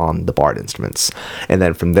feel like on the barred instruments, and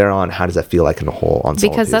then from there on, how does that feel like in a whole ensemble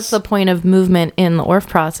Because piece? that's the point of movement in the ORF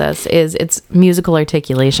process is it's musical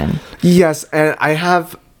articulation. Yes, and I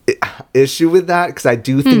have issue with that because I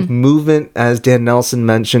do think movement, as Dan Nelson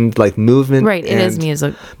mentioned, like movement, Right, it is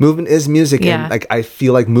music. Movement is music, Yeah. and like I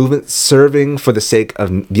feel like movement serving for the sake of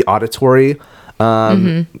the auditory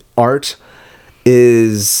art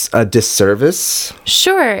is a disservice.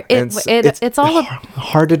 Sure. It's all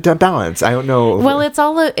hard to balance. I don't know. well, it's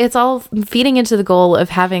all feeding into the goal of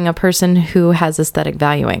having a person who has aesthetic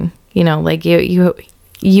valuing. Like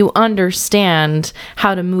you understand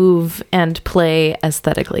how to move and play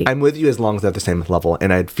aesthetically. I'm with you as long as they're at the same level,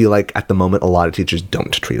 and I feel like at the moment a lot of teachers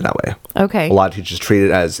don't treat it that way. Okay. A lot of teachers treat it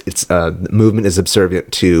as it's movement is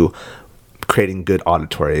subservient to creating good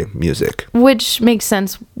auditory music. Which makes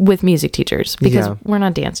sense with music teachers because Yeah. we're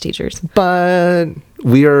not dance teachers. But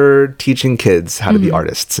we are teaching kids how to be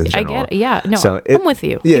artists in I general. get it. Yeah. No, So I'm with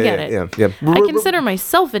you. Yeah, I get it. Yeah. I consider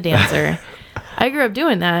myself a dancer. I grew up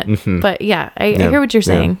doing that. But yeah, I Yeah, hear what you're yeah.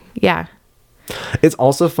 saying. Yeah. It's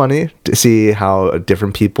also funny to see how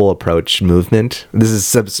different people approach movement.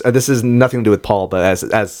 This is nothing to do with Paul, but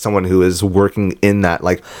as someone who is working in that,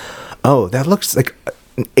 like, oh, that looks like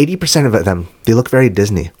 80% of them, they look very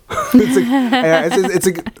Disney. It's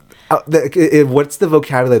like what's the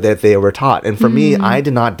vocabulary that they were taught? And for me, I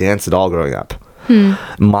did not dance at all growing up.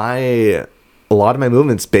 A lot of my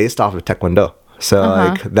movements based off of Taekwondo. So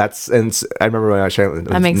like I remember when I was sharing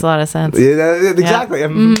That makes a lot of sense. Yeah, exactly.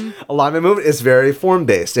 A lot of my movement is very form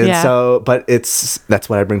based, and but that's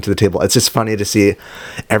what I bring to the table. It's just funny to see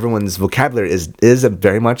everyone's vocabulary is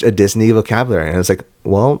very much a Disney vocabulary, and it's like,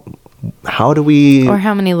 well, how do we? Or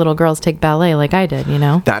how many little girls take ballet like I did,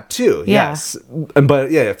 That too, Yeah. yes. But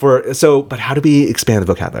yeah, but how do we expand the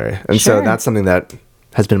vocabulary? And so Sure. that's something that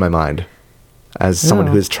has been in my mind as someone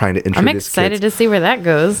Ooh. who is trying to introduce I'm excited kids. to see where that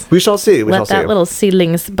goes. We shall see. Let that little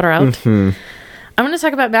seedling sprout. I'm going to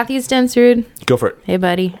talk about Matthew's dance route. Go for it. Hey,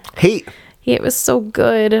 buddy. Hey. It was so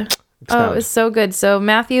good. Oh, Expound. it was so good. So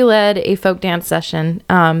Matthew led a folk dance session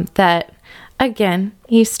that, again,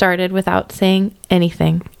 he started without saying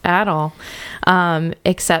anything at all,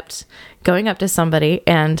 except going up to somebody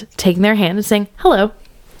and taking their hand and saying, hello.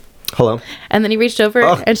 Hello. And then he reached over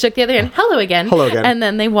and shook the other hand. Hello again. Hello again. And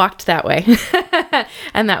then they walked that way.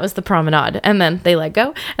 And that was the promenade. And then they let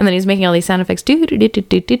go. And then he's making all these sound effects. Do, do, do, do,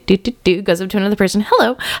 do, do, do, do, do. Goes up to another person.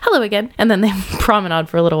 Hello. Hello again. And then they promenade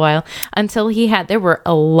for a little while until there were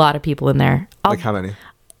a lot of people in there. Like how many?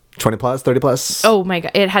 20 plus, 30 plus? Oh my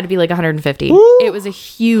God. It had to be like 150. Woo! It was a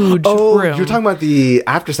huge Oh, room. you're talking about the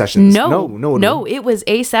after sessions. No, it was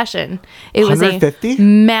a session. It was 150? a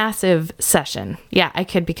massive session. Yeah, I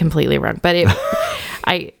could be completely wrong, but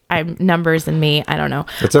I'm numbers and me, I don't know.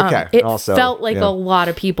 It's okay. It Also, felt like yeah. a lot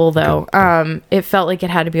of people though. It felt like it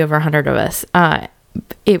had to be over 100 of us.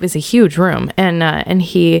 It was a huge room, and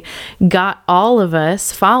he got all of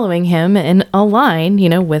us following him in a line,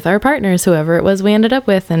 with our partners, whoever it was we ended up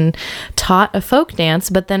with, and taught a folk dance,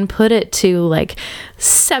 but then put it to like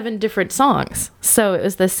 7 different songs. So it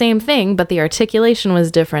was the same thing, but the articulation was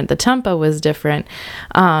different. The tempo was different.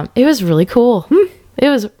 It was really cool. It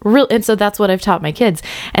was real. And so that's what I've taught my kids.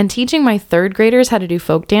 And teaching my 3rd graders how to do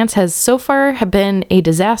folk dance has so far been a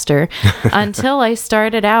disaster until I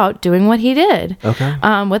started out doing what he did. Okay.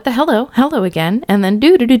 With the hello again, and then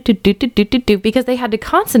do, because they had to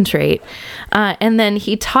concentrate. And then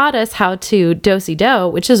he taught us how to do-si-do,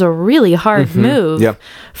 which is a really hard move Yep.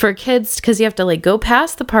 for kids because you have to like go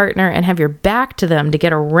past the partner and have your back to them to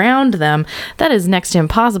get around them. That is next to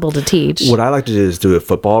impossible to teach. What I like to do is do a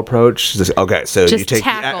football approach. Okay, so Just you take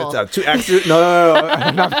tackle. two X's. No.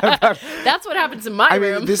 That's what happens in my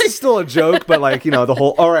room. This is still a joke, but like, the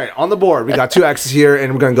whole, all right, on the board, we got two X's here,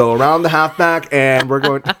 and we're going to go around the halfback, and we're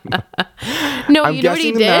going. No, I'm you know what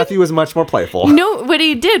he guessing did? Matthew was much more playful. No, what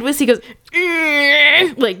he did was he goes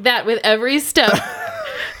like that with every step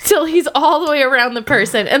till he's all the way around the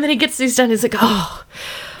person, and then he gets these done. He's like, oh,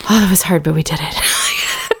 that was hard, but we did it.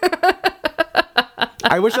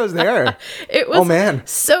 I wish I was there. It was man.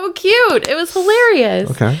 so cute. It was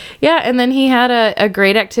hilarious. Okay. Yeah, and then he had a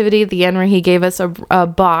great activity at the end where he gave us a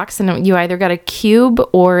box, and you either got a cube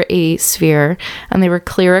or a sphere, and they were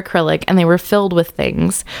clear acrylic, and they were filled with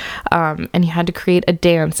things, and you had to create a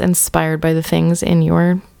dance inspired by the things in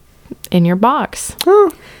your box.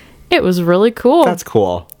 Oh, It was really cool. that's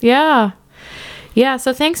cool. Yeah. Yeah,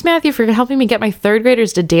 so thanks, Matthew, for helping me get my third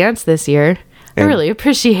graders to dance this year. I really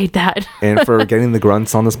appreciate that. And for getting the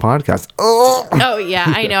grunts on this podcast. Oh. Oh, yeah,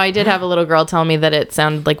 I know. I did have a little girl tell me that it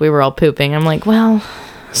sounded like we were all pooping. I'm like, well,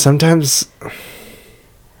 Sometimes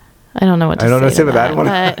I don't know what to say. I don't know to say the bad that, one.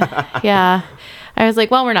 But yeah. I was like,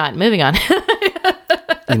 well, we're not. Moving on.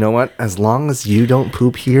 You know what? As long as you don't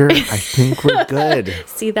poop here, I think we're good.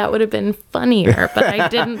 See, that would have been funnier, but I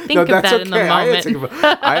didn't think of that's that in the moment.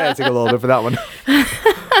 I had to take a little bit for that one.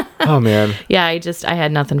 Oh, man. Yeah, I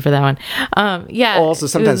had nothing for that one. Yeah. Also,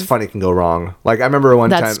 sometimes funny can go wrong. Like, I remember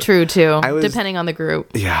one time. That's true, too, I was- depending on the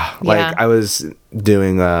group. Yeah, like Yeah. I was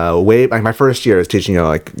doing like my first year I was teaching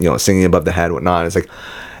singing above the head, whatnot. It's like,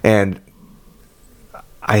 and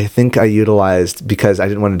I think I utilized, because I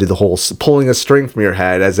didn't want to do the whole pulling a string from your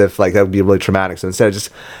head as if like that would be really traumatic. So instead,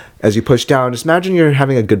 just as you push down, just imagine you're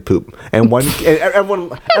having a good poop, and everyone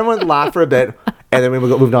laughed for a bit, and then we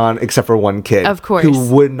moved on, except for one kid, Of course.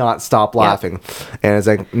 who would not stop laughing, and it's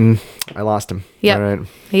like I lost him. Yep. All right,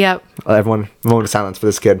 Yep. everyone, moment of silence for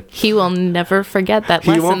this kid. He will never forget that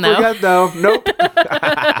He lesson, won't though. forget though. Nope.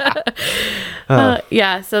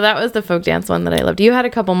 Yeah, so that was the folk dance one that I loved. You had a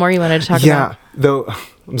couple more you wanted to talk Yeah, about. though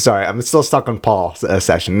I'm sorry, I'm still stuck on Paul's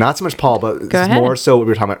session. Not so much Paul, but it's ahead. more so what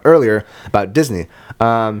we were talking about earlier about Disney.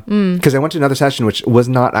 Because I went to another session which was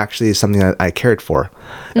not actually something that I cared for.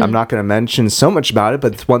 I'm not going to mention so much about it,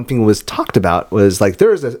 but one thing was talked about was like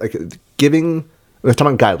there is we're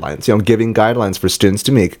talking about guidelines, giving guidelines for students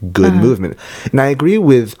to make good movement. And I agree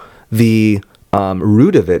with the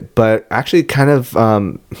root of it, but actually kind of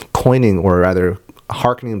coining, or rather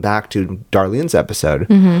hearkening back to Darlene's episode.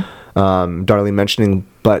 Darlene mentioning,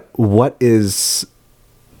 but what is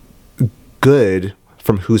good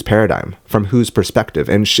from whose paradigm, from whose perspective?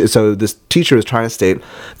 And so this teacher was trying to state,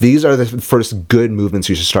 these are the first good movements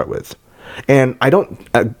you should start with. And I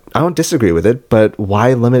don't disagree with it, but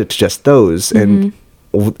why limit it to just those? And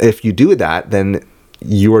if you do that, then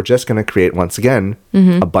you are just going to create, once again,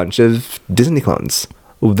 a bunch of Disney clones.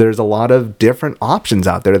 There's a lot of different options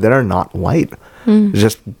out there that are not white.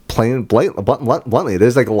 Just plain bluntly,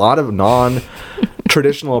 there's like a lot of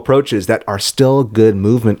non-traditional approaches that are still good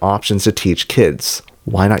movement options to teach kids.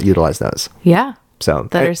 Why not utilize those? Yeah. So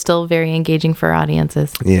That are still very engaging for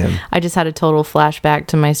audiences. Yeah. I just had a total flashback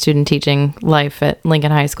to my student teaching life at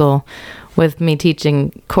Lincoln High School with me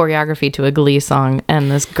teaching choreography to a Glee song, and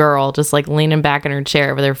this girl just like leaning back in her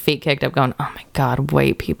chair with her feet kicked up going, oh my God,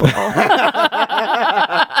 white people.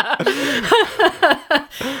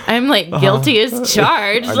 I'm like guilty as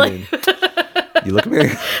charged. You look at me.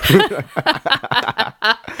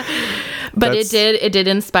 But it did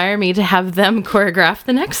inspire me to have them choreograph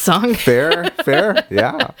the next song. Fair,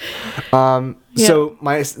 yeah. So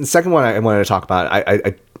my second one I wanted to talk about,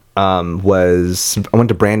 I went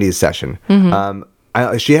to Brandy's session.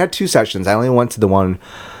 She had two sessions. I only went to the one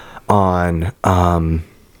on I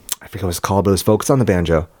forget what it was called, but it was focused on the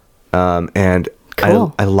banjo. And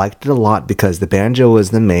Cool. I liked it a lot because the banjo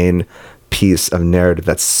was the main piece of narrative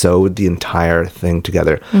that sewed the entire thing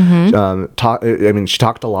together. She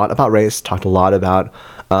talked a lot about race, talked a lot about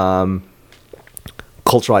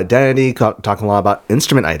cultural identity, talking a lot about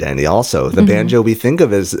instrument identity also. The banjo we think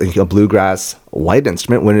of as a bluegrass white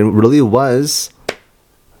instrument when it really was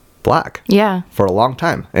black. Yeah. For a long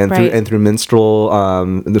time. And Right. through minstrels,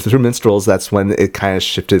 that's when it kind of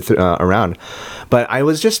shifted around. But I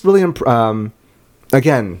was just really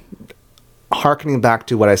again, hearkening back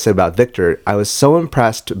to what I said about Victor, I was so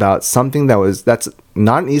impressed about something that's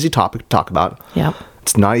not an easy topic to talk about. Yep.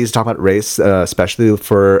 It's not easy to talk about race, especially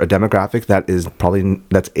for a demographic that's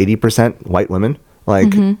 80% white women.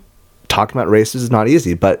 Like talking about race is not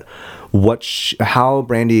easy, but how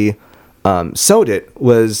Brandy sewed it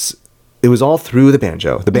was all through the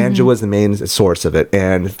banjo. The banjo was the main source of it,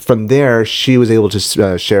 and from there she was able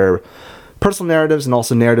to share personal narratives and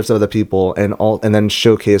also narratives of other people, and then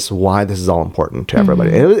showcase why this is all important to everybody.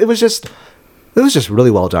 It was just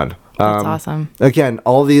really well done. That's awesome. Again,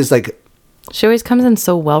 all these like. She always comes in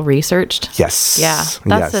so well researched. Yes. Yeah.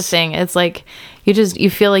 That's the thing. It's like you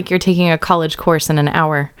feel like you're taking a college course in an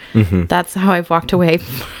hour. That's how I've walked away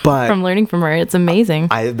from learning from her. It's amazing.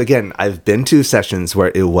 I've been to sessions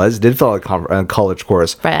where did feel like a college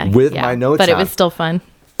course with my notes, but it was still fun.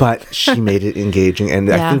 But she made it engaging,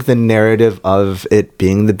 and I think the narrative of it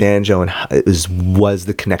being the banjo and it was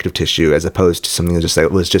the connective tissue as opposed to something that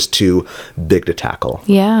was just too big to tackle.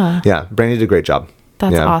 Yeah. Yeah. Brandy did a great job.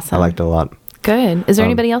 That's awesome. I liked it a lot. Good. Is there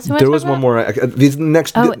anybody else you want to talk about? There was one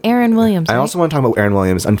more. Aaron Williams. I also want to talk about Aaron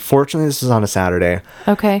Williams. Unfortunately, this is on a Saturday.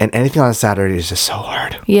 Okay. And anything on a Saturday is just so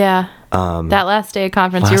hard. Yeah. That last day of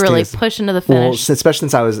conference, you're really pushing to the finish. Well, especially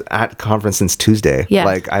since I was at conference since Tuesday. Yeah.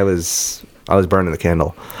 Like I was burning the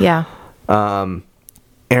candle. Yeah.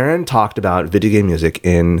 Aaron talked about video game music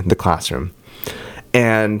in the classroom,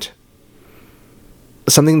 and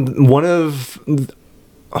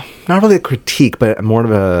not really a critique, but more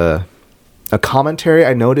of a commentary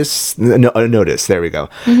I noticed. A notice. There we go.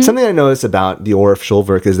 Something I noticed about the Orff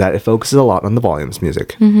Schulwerk is that it focuses a lot on the volumes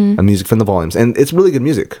music, music from the volumes, and it's really good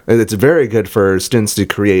music. It's very good for students to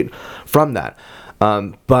create from that.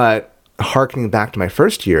 But harkening back to my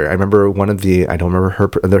first year, I remember I don't remember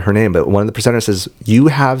her name, but one of the presenters says, "You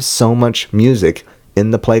have so much music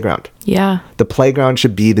in the playground. Yeah. The playground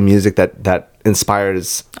should be the music that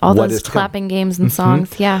inspires all those clapping games and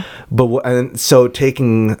songs." Yeah. But and so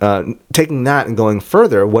taking that and going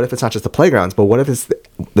further, what if it's not just the playgrounds, but what if it's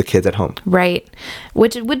the kids at home? Right.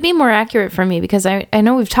 Which would be more accurate for me, because I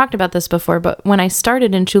know we've talked about this before, but when I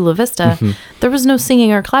started in Chula Vista, there was no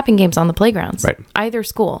singing or clapping games on the playgrounds. Right. Either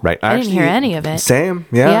school. Right. I didn't hear any of it. Same.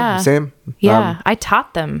 Yeah. Same. Yeah. I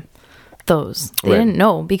taught them those. They didn't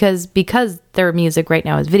know because their music right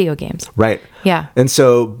now is video games. Right. Yeah. And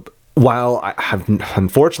so while I have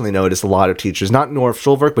unfortunately noticed a lot of teachers, not in Orff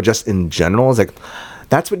Schulwerk, but just in general, is like,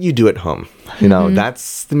 that's what you do at home. You know,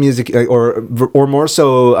 that's the music, or more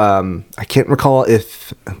so, I can't recall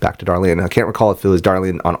if, back to Darlene, I can't recall if it was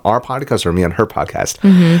Darlene on our podcast or me on her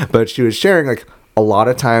podcast, but she was sharing, like, a lot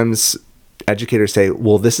of times educators say,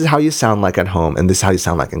 well, this is how you sound like at home, and this is how you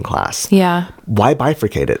sound like in class. Yeah. Why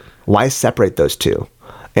bifurcate it? Why separate those two?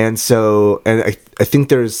 And so, and I think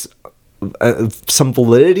there's some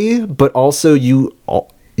validity, but also you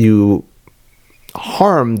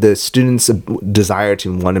harm the students' desire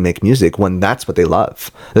to want to make music when that's what they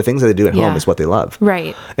love. The things that they do at home is what they love.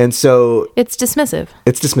 Right. And so it's dismissive.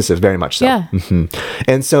 It's dismissive, very much so. Yeah.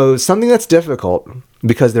 And so something that's difficult,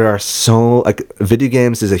 because there are video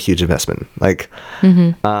games is a huge investment. Like,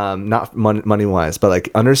 not money wise, but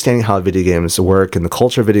like understanding how video games work and the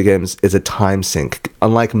culture of video games is a time sink.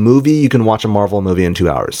 Unlike movie, you can watch a Marvel movie in 2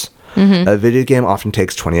 hours. A video game often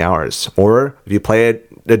takes 20 hours. Or if you play a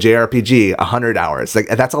JRPG, 100 hours. Like,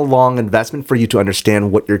 that's a long investment for you to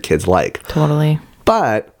understand what your kids like. Totally.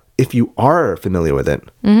 But if you are familiar with it,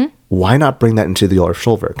 why not bring that into the Orff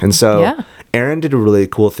Schulwerk? And so Aaron did a really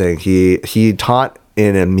cool thing. He taught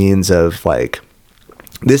in a means of like,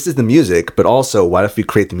 this is the music, but also what if we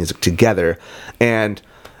create the music together? And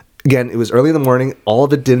again, it was early in the morning. All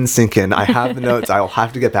of it didn't sink in. I have the notes. I'll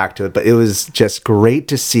have to get back to it. But it was just great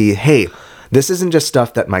to see, hey, this isn't just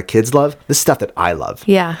stuff that my kids love. This is stuff that I love.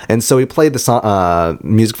 Yeah. And so we played the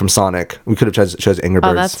music from Sonic. We could have chose Angry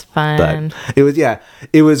Birds. Oh, that's fun. But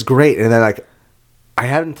it was great. And then like, I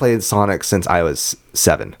hadn't played Sonic since I was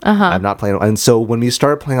 7. I've not played. And so when we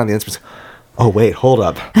started playing on the instruments, oh wait, hold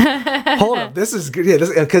up. This is good. Yeah,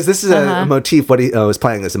 because this is a motif. What he was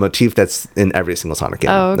playing is a motif that's in every single Sonic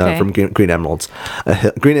game from Green Emerald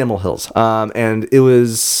Hills. And it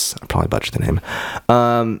was, I probably butchered the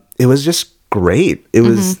name. It was just great. It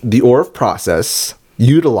was the Orff process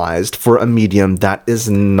utilized for a medium that is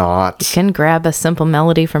not. You can grab a simple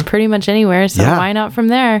melody from pretty much anywhere. So why not from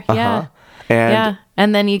there? Yeah.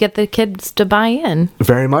 And then you get the kids to buy in.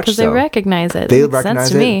 Very much so. Because they recognize it. They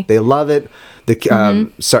recognize it. They love it.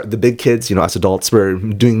 The big kids, us adults, were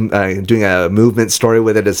doing a movement story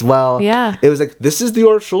with it as well. Yeah. It was like, this is the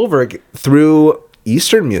Orff Schulwerk through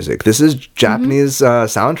Eastern music. This is Japanese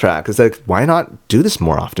soundtrack. It's like, why not do this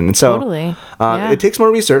more often? And so totally. It takes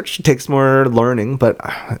more research, it takes more learning, but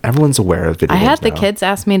everyone's aware of video games. I had the kids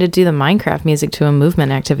ask me to do the Minecraft music to a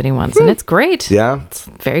movement activity once, and it's great. Yeah. It's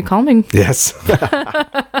very calming. Yes.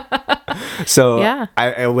 So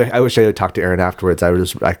I wish I had talked to Aaron afterwards.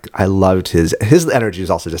 I loved his energy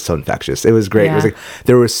was also just so infectious. It was great. It was like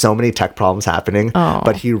there were so many tech problems happening,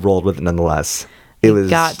 but he rolled with it nonetheless.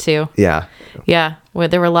 Got to. Yeah. Yeah. Well,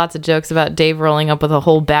 there were lots of jokes about Dave rolling up with a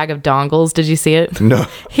whole bag of dongles. Did you see it? No.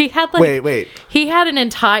 He had like Wait. He had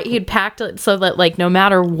he'd packed it so that like no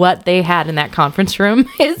matter what they had in that conference room,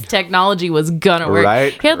 his technology was gonna work.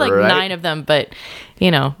 Right. He had like 9 of them, but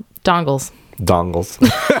dongles.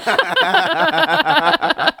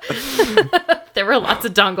 There were lots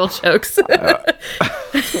of dongle jokes.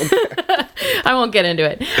 I won't get into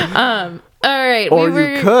it. All right. Or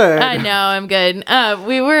you could. I know. I'm good.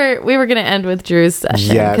 We were going to end with Drew's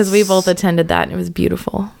session because we both attended that and it was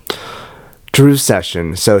beautiful. Drew's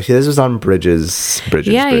session. So his was on bridges.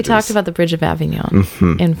 Yeah, he talked about the Bridge of Avignon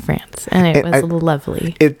in France, and it was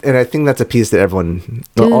lovely. And I think that's a piece that everyone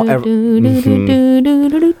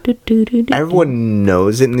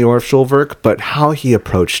knows it in the Orff Schulwerk, but how he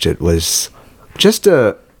approached it was just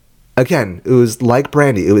again, it was like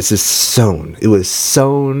Brandy. It was just sewn. It was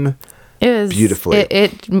sewn. It was beautifully.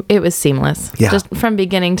 It was seamless. Yeah. Just from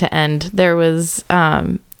beginning to end. There was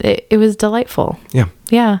it was delightful. Yeah.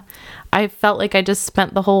 Yeah. I felt like I just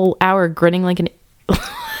spent the whole hour grinning like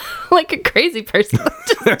like a crazy person.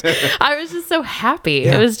 I was just so happy.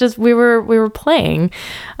 Yeah. It was just we were playing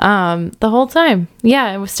the whole time.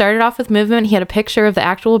 Yeah, it started off with movement. He had a picture of the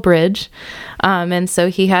actual bridge. And so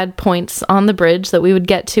he had points on the bridge that we would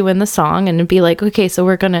get to in the song and be like, okay, so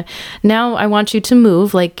now I want you to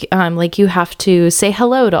move like you have to say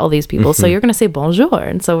hello to all these people. So you're going to say bonjour.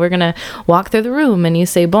 And so we're going to walk through the room and you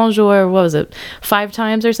say bonjour, what was it, 5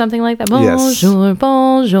 times or something like that? Bonjour, yes.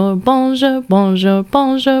 bonjour, bonjour, bonjour,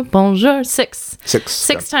 bonjour, bonjour. 6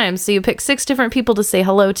 times. So you pick 6 different people to say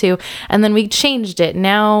hello to. And then we changed it.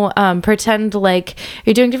 Now pretend like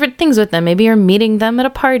you're doing different things with them. Maybe you're meeting them at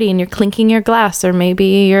a party and you're clinking your glass, or maybe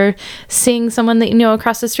you're seeing someone that you know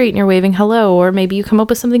across the street and you're waving hello, or maybe you come up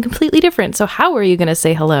with something completely different. So how are you going to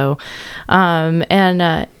say hello? I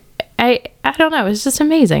don't know. It was just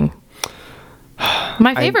amazing.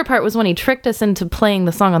 My favorite part was when he tricked us into playing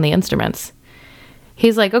the song on the instruments.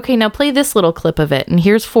 He's like, okay, now play this little clip of it, and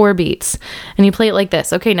here's 4 beats, and you play it like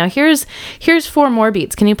this. Okay, now here's 4 more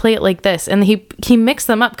beats. Can you play it like this? And he mixed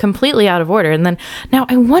them up completely out of order. And then now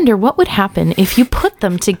I wonder what would happen if you put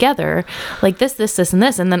them together like this, and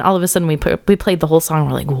this, and then all of a sudden we played the whole song.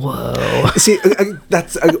 We're like, whoa. See,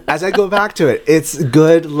 that's as I go back to it, it's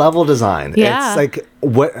good level design. Yeah. It's like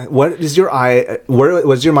what is your eye? Where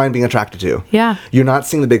was your mind being attracted to? Yeah. You're not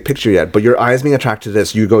seeing the big picture yet, but your eye is being attracted to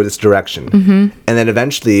this. You go this direction, and then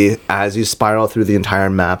eventually, as you spiral through the entire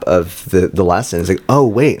map of the lesson, it's like, oh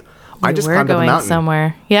wait, I just climbed up a mountain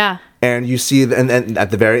somewhere. Yeah. And you see, and at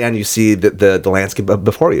the very end, you see the landscape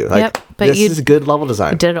before you. Like, yep, but this is good level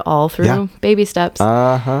design. Did it all through baby steps.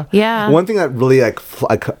 Yeah. One thing that really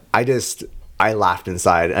I laughed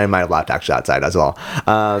inside, and I might have laughed actually outside as well.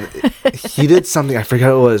 He did something, I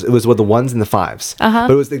forget what it was. It was with the 1s and the 5s.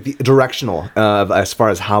 But it was like the directional as far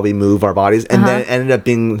as how we move our bodies. And then it ended up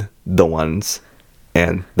being the 1s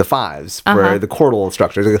and the 5s for the chordal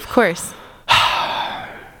structures. Of course.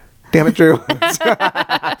 Damn it, Drew.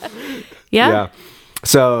 Yeah.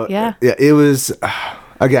 So, it was,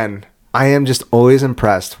 again, I am just always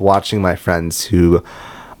impressed watching my friends who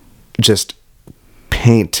just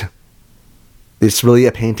paint. It's really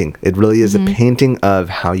a painting. It really is a painting of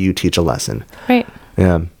how you teach a lesson. Right.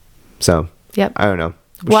 Yeah. So, yep. I don't know.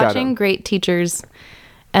 Watching great teachers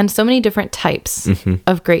and so many different types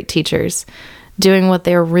of great teachers doing what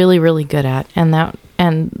they're really, really good at. And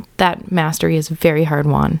that mastery is very hard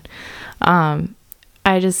won. It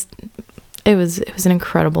was an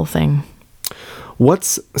incredible thing.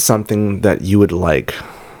 What's something that you would like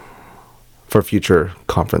for future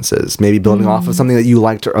conferences? Maybe building off of something that you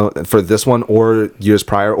liked for this one or years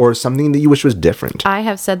prior, or something that you wish was different. I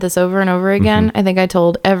have said this over and over again. I think I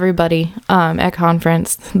told everybody at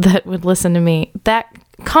conference that would listen to me, that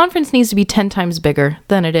conference needs to be 10 times bigger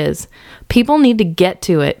than it is. People need to get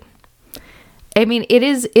to it. I mean, it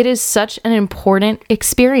is such an important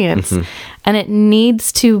experience, and it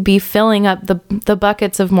needs to be filling up the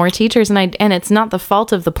buckets of more teachers. And it's not the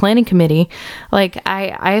fault of the planning committee. Like,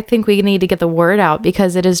 I think we need to get the word out,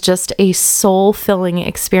 because it is just a soul-filling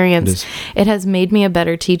experience. It has made me a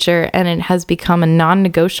better teacher, and it has become a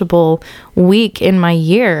non-negotiable week in my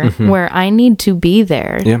year where I need to be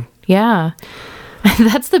there. Yeah.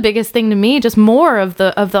 That's the biggest thing to me. Just more of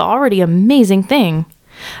the already amazing thing.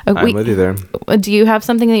 I'm with you there. Do you have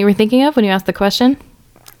something that you were thinking of when you asked the question?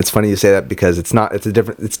 It's funny you say that, because it's a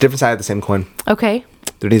different side of the same coin. Okay.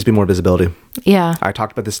 There needs to be more visibility. Yeah. I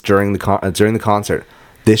talked about this during the concert.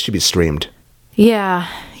 This should be streamed. Yeah.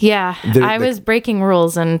 I was breaking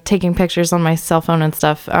rules and taking pictures on my cell phone and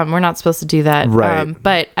stuff. We're not supposed to do that. Right.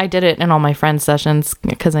 But I did it in all my friends' sessions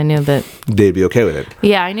because I knew that they'd be okay with it.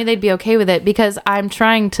 Yeah, I knew they'd be okay with it because I'm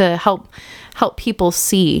trying to help people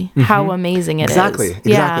see how amazing it is. Exactly.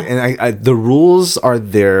 Yeah. And I the rules are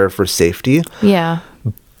there for safety. Yeah.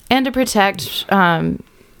 And to protect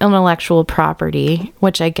intellectual property,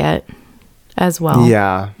 which I get as well.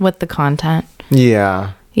 Yeah. With the content.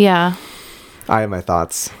 Yeah. Yeah. I have my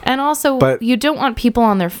thoughts. And also, But you don't want people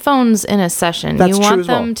on their phones in a session. That's you true want as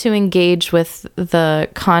well. them to engage with the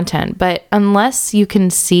content. But unless you can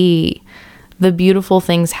see the beautiful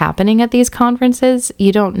things happening at these conferences,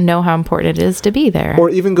 you don't know how important it is to be there. Or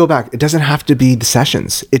even go back. It doesn't have to be the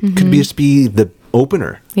sessions. It could just be the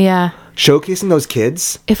opener. Yeah. Showcasing those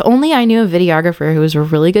kids. If only I knew a videographer who was a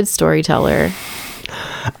really good storyteller.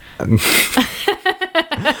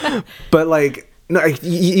 But like, no,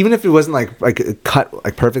 even if it wasn't like cut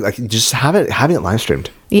like perfect, like just having it live streamed.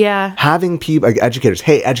 Yeah. Having people like educators.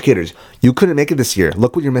 Hey, educators, you couldn't make it this year.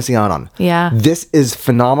 Look what you're missing out on. Yeah. This is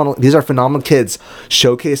phenomenal. These are phenomenal kids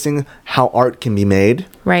showcasing how art can be made.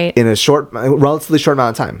 Right. In a relatively short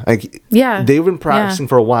amount of time. Like, Yeah. they've been practicing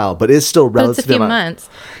for a while, but it's still But it's a relatively few months.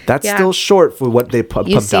 That's Yeah. still short for what they pumped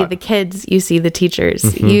You see out. the kids, you see the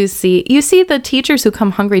teachers, you see the teachers who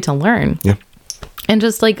come hungry to learn. Yeah. And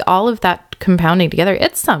just like all of that compounding together,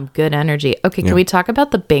 it's some good energy. Okay, can we talk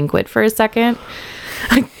about the banquet for a second?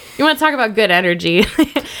 You want to talk about good energy?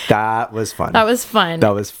 That was fun. That was fun.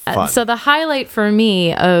 That was fun. So the highlight for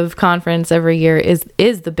me of conference every year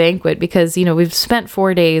is the banquet because, you know, we've spent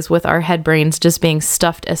 4 days with our head brains just being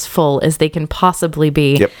stuffed as full as they can possibly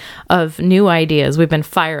be of new ideas. We've been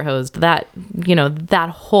fire hosed that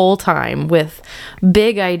whole time with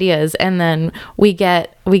big ideas. And then we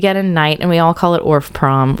get a night and we all call it Orf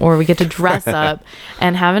Prom, or we get to dress up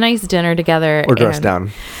and have a nice dinner together. Or dress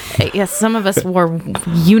down. Yes, some of us wore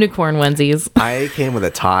unicorn onesies. I came with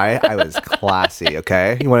a tie. I was classy,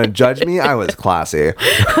 okay? You want to judge me? I was classy.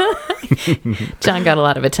 John got a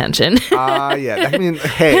lot of attention. Yeah. I mean,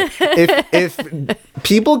 hey, if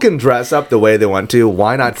people can dress up the way they want to,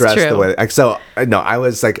 why not dress the way? Like, so, no, I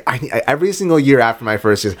was like, every single year after my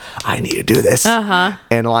first year, I need to do this.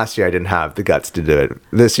 And last year, I didn't have the guts to do it.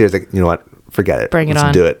 This year's like, you know what? Forget it. Bring it Let's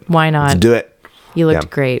on. do it. Why not? Let's do it. You looked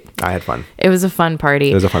great. I had fun. It was a fun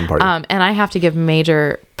party. And I have to give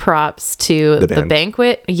major props to the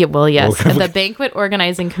banquet. Yeah, well, yes. The banquet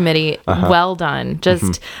organizing committee. Well done.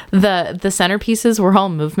 Just the centerpieces were all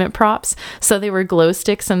movement props. So they were glow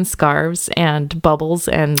sticks and scarves and bubbles.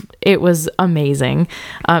 And it was amazing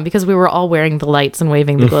because we were all wearing the lights and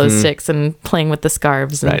waving the glow sticks and playing with the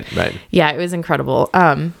scarves. And, right. Yeah, it was incredible.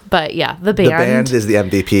 But yeah, the band. The band is the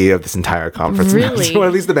MVP of this entire conference. Really? Or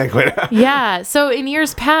at least the banquet. Yeah. So in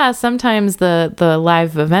years past, sometimes the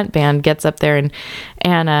live event band gets up there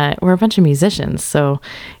and we're a bunch of musicians. So,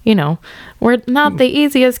 you know, we're not the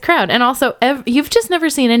easiest crowd. And also, you've just never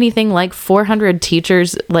seen anything like 400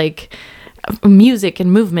 teachers, like music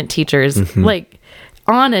and movement teachers, like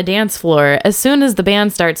on a dance floor. As soon as the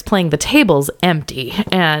band starts playing, the table's empty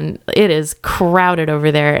and it is crowded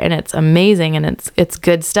over there, and it's amazing and it's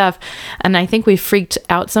good stuff. And I think we freaked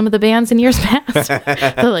out some of the bands in years past.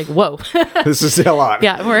 They're like, whoa. This is a lot.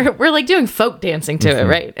 Yeah, we're like doing folk dancing to it,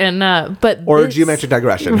 right? And or geometric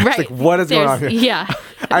digression. Right. It's like, what is going on here? Yeah.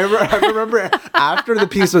 I remember after the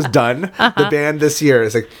piece was done, the band this year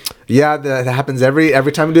is like, yeah, that happens every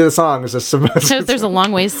time we do the song. There's a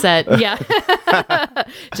long ways set. Yeah.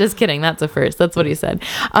 Just kidding. That's a first. That's what he said.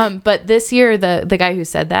 But this year, the guy who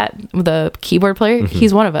said that, the keyboard player,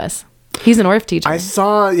 he's one of us. He's an Orff teacher. I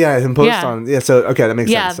saw, him post on. Yeah, so okay, that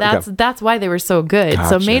makes sense. Yeah, that's why they were so good.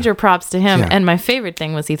 Gotcha. So major props to him. Yeah. And my favorite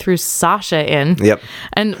thing was he threw Sasha in. Yep.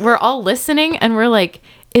 And we're all listening, and we're like,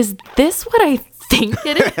 is this what I think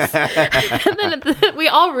it is? And then we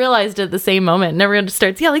all realized at the same moment, and everyone just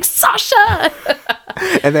starts yelling, Sasha!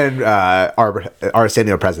 And then our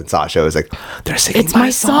senior president, Sasha, was like, they're singing It's my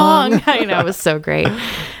song. I know, it was so great.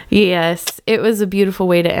 Yes, it was a beautiful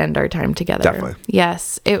way to end our time together. Definitely.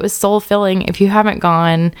 Yes, it was soul-filling. If you haven't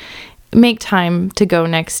gone, make time to go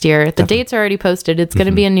next year. The dates are already posted. It's going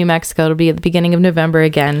to be in New Mexico. It'll be at the beginning of November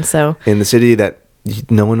again. So in the city that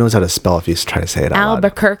no one knows how to spell if you try to say it out loud.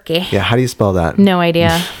 Albuquerque. Yeah, how do you spell that? No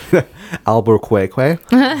idea. Albuquerque.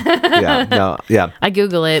 Yeah. I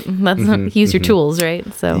Google it. That's use your tools, right?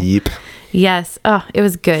 So Yep. yes. Oh, it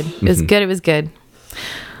was good. It was good. It was good.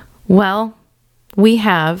 Well, we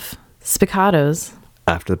have Spiccatos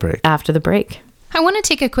After the break. after the break. I want to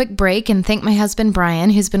take a quick break and thank my husband Brian,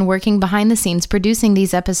 who's been working behind the scenes producing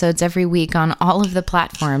these episodes every week on all of the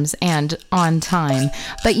platforms and on time.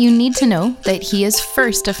 But you need to know that he is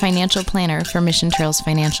first a financial planner for Mission Trails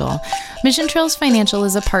Financial. Mission Trails Financial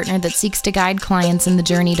is a partner that seeks to guide clients in the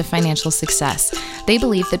journey to financial success. They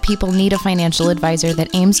believe that people need a financial advisor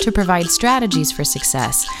that aims to provide strategies for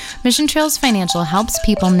success. Mission Trails Financial helps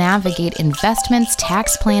people navigate investments,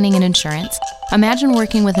 tax planning, and insurance. Imagine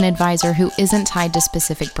working with an advisor who isn't tied to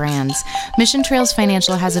specific brands. Mission Trails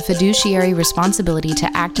Financial has a fiduciary responsibility to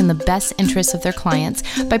act in the best interests of their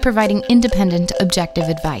clients by providing independent, objective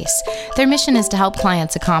advice. Their mission is to help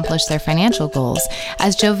clients accomplish their financial goals.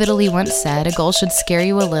 As Joe Vitale once said, a goal should scare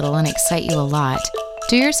you a little and excite you a lot.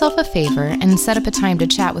 Do yourself a favor and set up a time to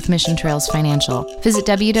chat with Mission Trails Financial. Visit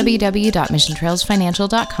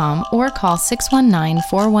www.missiontrailsfinancial.com or call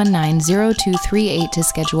 619-419-0238 to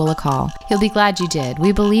schedule a call. You'll be glad you did.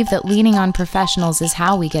 We believe that leaning on professionals is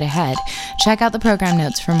how we get ahead. Check out the program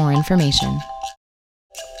notes for more information.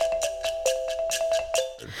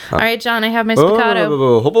 All right, John, I have my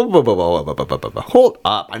spiccato. Hold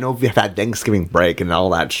up. I know we've had Thanksgiving break and all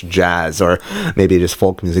that jazz, or maybe just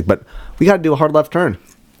folk music, but we got to do a hard left turn.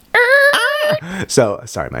 So,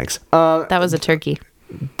 sorry, Mikes. That was a turkey.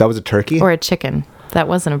 That was a turkey? Or a chicken. That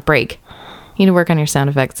wasn't a break. You need to work on your sound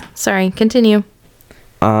effects. Sorry, continue.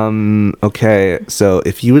 Okay, so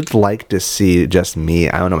if you would like to see just me,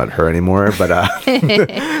 I don't know about her anymore, but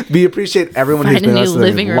we appreciate everyone who's been listening. Find a new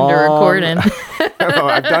living room to record in.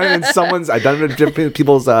 I've done it in different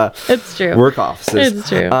people's it's true. work offices. It's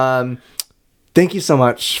true. Thank you so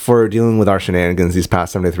much for dealing with our shenanigans these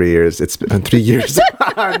past 73 years. It's been 3 years.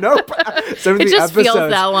 Nope. 73 it just feels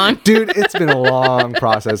that long. Dude, it's been a long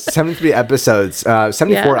process. 73 episodes.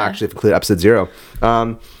 74 actually, if you include episode 0.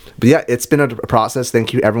 But yeah, it's been a process.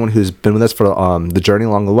 Thank you to everyone who's been with us for the journey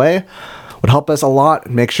along the way. Would help us a lot.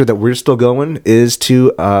 Make sure that we're still going is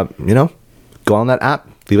to, go on that app.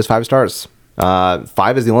 Leave us 5 stars.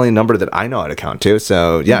 5 is the only number that I know how to count to.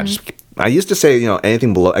 So yeah, I used to say,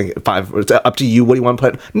 anything below 5, it's up to you. What do you want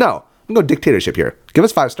to put? No, I'm going dictatorship here. Give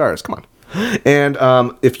us 5 stars. Come on. And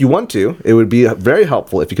if you want to, it would be very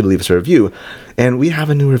helpful if you could leave us a review. And we have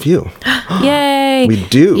a new review. Yay! We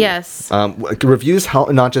do. Yes. Reviews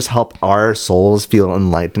not just help our souls feel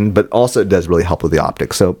enlightened, but also it does really help with the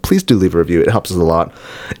optics. So please do leave a review. It helps us a lot.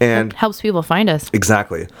 And it helps people find us.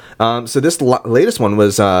 Exactly. So this latest one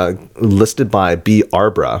was listed by B.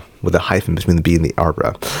 Arbra, with a hyphen between the B and the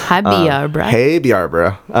Arbra. Hi, B. Arbra. Hey, B.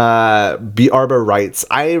 Arbra. B. Arbra writes,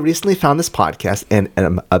 I recently found this podcast and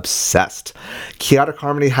am obsessed. Chaotic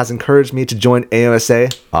Harmony has encouraged me to join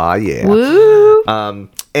AOSA. Ah, yeah. Woo!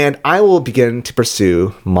 And I will begin to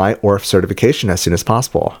pursue my ORF certification as soon as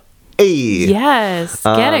possible. Hey! Yes.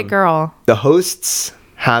 Get it, girl. The hosts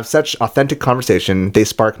have such authentic conversation. They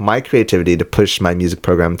spark my creativity to push my music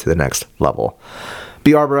program to the next level.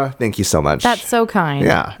 B. Arbra, thank you so much. That's so kind.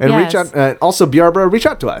 Yeah. And reach out. Also, B. Arbra, reach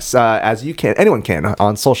out to us as you can. Anyone can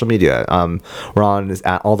on social media. We're on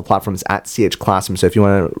at all the platforms at CH Classroom. So if you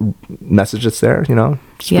want to message us there,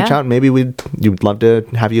 just reach out. Maybe you'd love to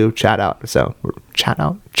have you chat out. So chat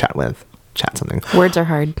with. Chat something. Words are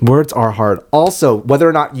hard. Words are hard. Also, whether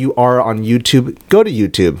or not you are on YouTube, go to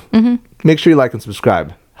YouTube. Mm-hmm. Make sure you like and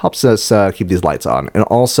subscribe. Helps us keep these lights on. And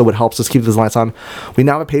also what helps us keep these lights on, we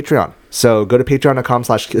now have a Patreon. So go to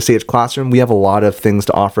patreon.com/CHClassroom. We have a lot of things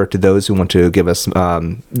to offer to those who want to give us,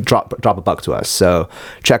 drop a buck to us. So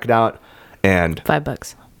check it out. And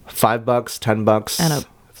 $5. $5, $10. And up.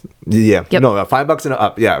 Yeah. Yep. No, $5 and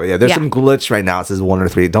up. Yeah. There's some glitch right now. It says 1 or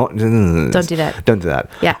 3. Don't do that. Don't do that.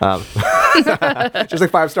 Yeah. Just like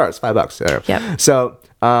 5 stars, $5. Yep. So,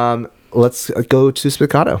 let's go to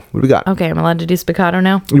Spiccato. What do we got? Okay, I'm allowed to do Spiccato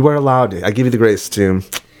now? You are allowed. I give you the grace to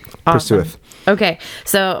pursue it. Okay,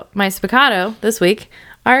 so my Spiccato this week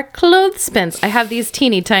are clothespins. I have these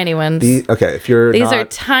teeny tiny ones. These are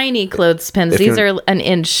tiny clothespins. These are an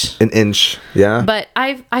inch. An inch, yeah. But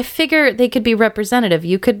I figure they could be representative.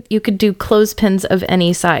 You could do clothespins of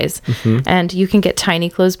any size, and you can get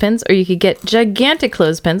tiny clothespins, or you could get gigantic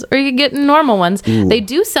clothespins, or you could get normal ones. Ooh. They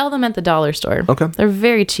do sell them at the dollar store. Okay, they're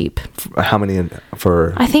very cheap. How many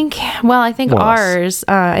for? I think ours.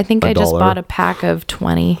 I think I just bought a pack of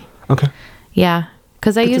 20. Okay. Yeah.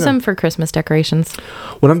 Because I use them for Christmas decorations.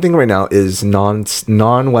 What I'm thinking right now is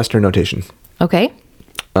non-Western notation. Okay.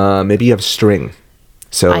 Maybe you have string.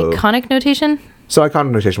 So iconic notation? So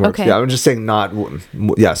iconic notation works. Okay. Yeah, I'm just saying not...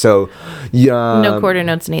 Yeah, so... no quarter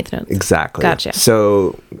notes and eighth notes. Exactly. Gotcha.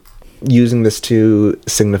 So using this to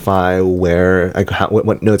signify where...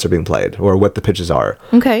 what notes are being played or what the pitches are.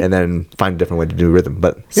 Okay. And then find a different way to do rhythm.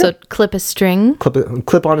 But So clip a string?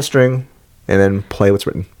 Clip on a string. and then play what's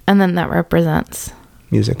written. And then that represents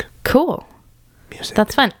Music. cool. Music.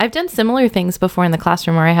 That's fun. I've done similar things before in the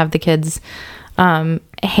classroom where I have the kids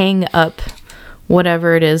hang up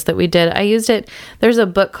whatever it is that we did. I used it. There's a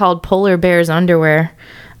book called Polar Bear's Underwear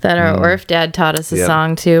that our Orf dad taught us a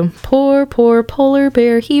song to. Poor, poor polar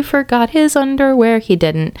bear, he forgot his underwear. He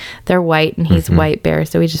didn't. They're white and he's white bear,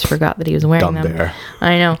 so he just forgot that he was wearing Dumb them. bear.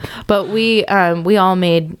 I know. But we all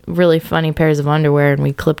made really funny pairs of underwear and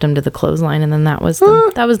we clipped them to the clothesline, and then that was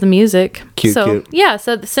the music. Cute, so cute. yeah,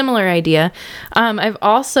 so the similar idea. I've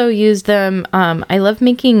also used them. I love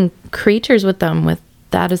making creatures with them with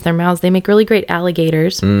that as their mouths. They make really great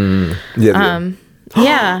alligators. Yeah.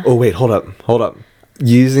 Yeah. Oh wait, hold up.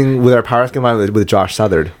 Using with our powers combined with Josh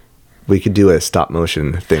Southard, we could do a stop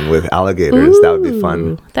motion thing with alligators. That would be fun.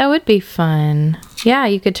 Ooh, that would be fun. Yeah,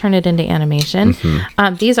 you could turn it into animation.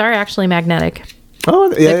 These are actually magnetic.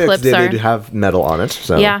 Oh yeah, clips they are- do have metal on it.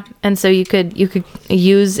 So Yeah, and so you could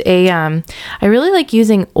use a. I really like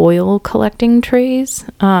using oil collecting trays.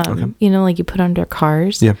 You know, like you put under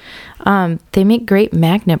cars. Yeah. They make great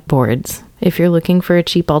magnet boards if you're looking for a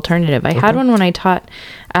cheap alternative. I had one when I taught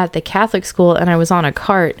at the Catholic school, and I was on a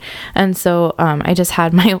cart, and so I just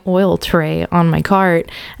had my oil tray on my cart,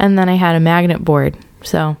 and then I had a magnet board.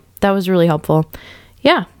 So that was really helpful.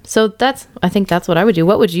 Yeah. So I think that's what I would do.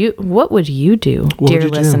 What would you do, dear would you do?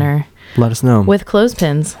 listener? Let us know. With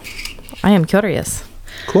clothespins. I am curious.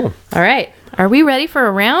 Cool. All right. Are we ready for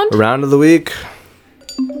a round? Round of the week.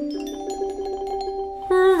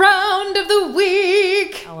 Round of the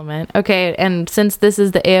week. Element. Okay. And since this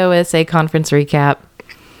is the AOSA conference recap,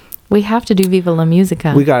 we have to do Viva la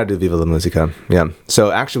Musica. We gotta do Viva la Musica. Yeah. So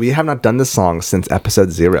actually, we have not done this song since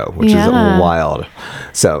episode 0, which is Yeah. wild.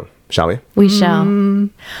 So, shall we? We shall.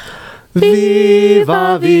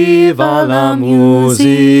 Viva, viva la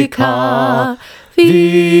musica.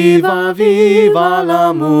 Viva, viva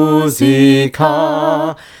la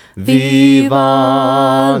musica.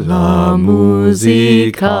 Viva la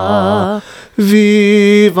musica.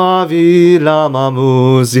 Viva, viva la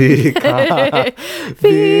musica.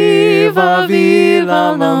 Viva,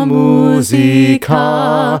 viva la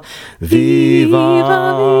musica.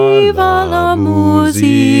 Viva, viva la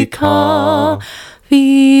musica.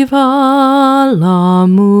 Viva la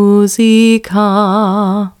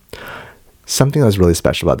musica. Something that was really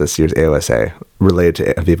special about this year's AOSA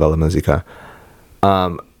related to Viva la Musica.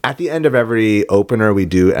 At the end of every opener, we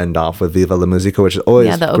do end off with Viva la Musica, which is always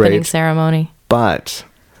Yeah, the great. opening ceremony. But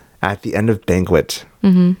at the end of Banquet,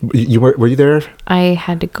 were you there? I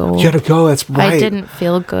had to go. You had to go. That's right. I didn't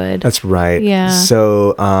feel good. That's right. Yeah.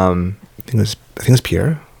 So I think it was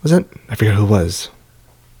Pierre. Was it? I forget who it was.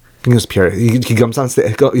 I think it was Pierre. He comes on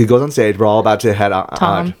stage. He goes on stage. We're all about to head out.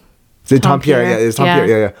 Tom. Is it Tom Pierre? Pierre. Yeah, it's Tom Yeah.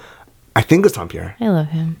 Pierre. Yeah. I think it was Tom Pierre. I love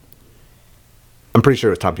him. I'm pretty sure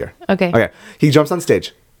it was Tom Pierre. Okay. Okay. He jumps on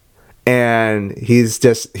stage, and he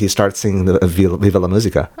starts singing the Viva la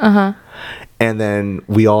Musica. And then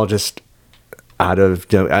we all just out of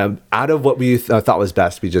what we thought was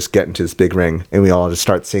best, we just get into this big ring and we all just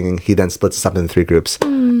start singing. He then splits us up into 3 groups,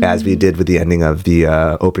 as we did with the ending of the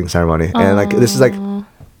opening ceremony. And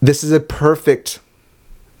this is a perfect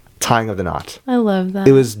tying of the knot. I love that.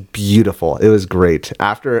 It was beautiful. It was great.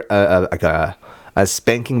 After a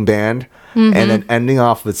spanking band, and then ending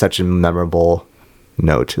off with such a memorable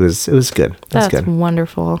note. It was good. That's good.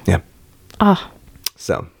 wonderful. Yeah. Oh,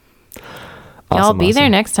 So. y'all be there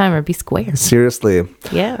next time or be square. Seriously.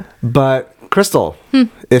 Yeah. But Crystal,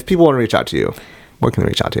 if people want to reach out to you, where can they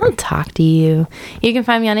reach out to you? I'll talk to you. You can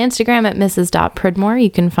find me on Instagram at Mrs.Pridmore. You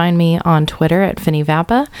can find me on Twitter at Finny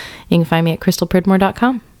Vappa. You can find me at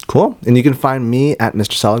crystalpridmore.com. Cool. And you can find me at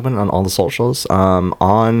Mr. Seligman on all the socials,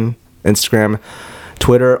 on Instagram,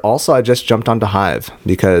 Twitter. Also, I just jumped onto Hive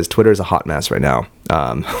because Twitter is a hot mess right now.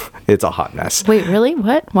 It's a hot mess. Wait, really?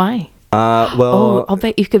 What? Why? Well, Oh, I'll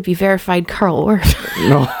bet you could be verified Carl Orff.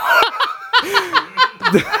 no.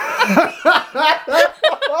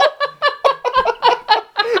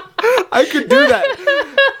 I could do that.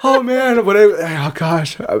 Oh man, oh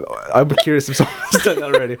gosh, I'm curious if someone's done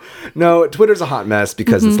that already. No, Twitter's a hot mess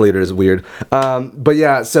because its leader is weird. But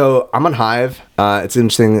yeah, so I'm on Hive. It's an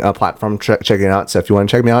interesting platform. Check it out. So if you want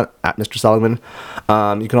to check me out, at Mr. Seligman.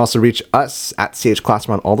 You can also reach us at CH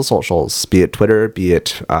Classroom on all the socials, be it Twitter, be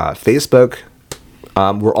it Facebook.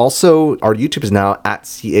 We're also, our YouTube is now at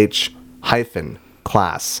CH-class.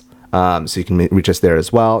 So you can reach us there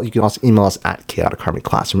as well. You can also email us at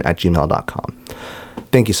chaoticharmonyclassroom@gmail.com.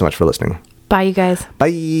 Thank you so much for listening. Bye, you guys.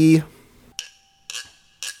 Bye.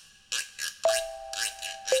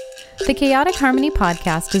 The Chaotic Harmony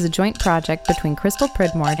podcast is a joint project between Crystal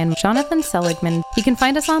Pridmore and Jonathan Seligman. You can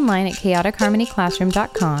find us online at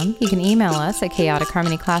chaoticharmonyclassroom.com. You can email us at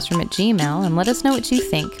chaoticharmonyclassroom@gmail.com and let us know what you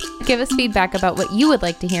think. Give us feedback about what you would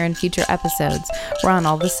like to hear in future episodes. We're on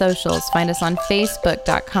all the socials. Find us on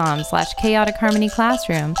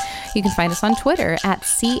facebook.com/chaoticharmonyclassroom. You can find us on Twitter at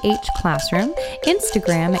 @CHClassroom,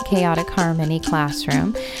 Instagram at Chaotic Harmony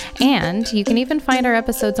Classroom, and you can even find our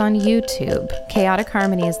episodes on YouTube. Chaotic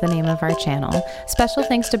Harmony is the name of our channel. Special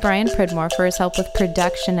thanks to Brian Pridmore for his help with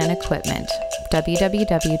production and equipment.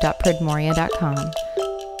 www.pridmoria.com.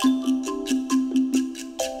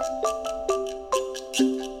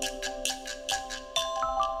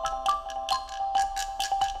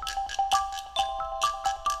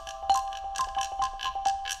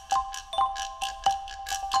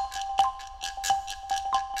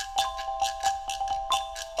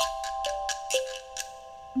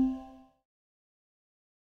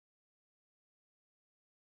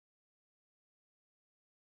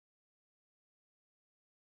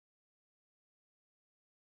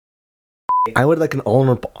 I would like an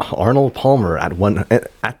Arnold Palmer at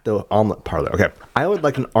the Omelet Parlor. Okay. I would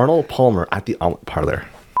like an Arnold Palmer at the Omelet Parlor.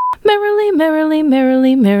 Merrily, merrily,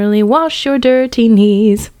 merrily, merrily, wash your dirty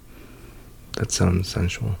knees. That sounds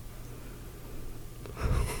sensual.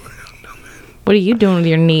 What are you doing with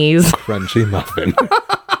your knees? Crunchy muffin.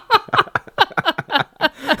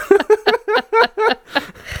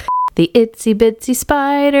 The itsy bitsy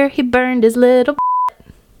spider, he burned his little.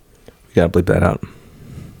 You gotta bleep that out.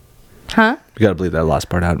 Huh? You gotta bleep that last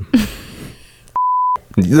part out.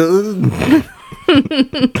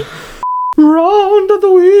 Round of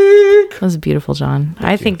the week. That was beautiful, John.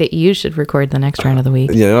 I think that you should record the next round of the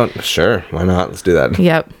week. You know what? Sure. Why not? Let's do that.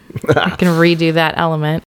 Yep. I can redo that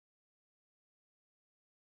element.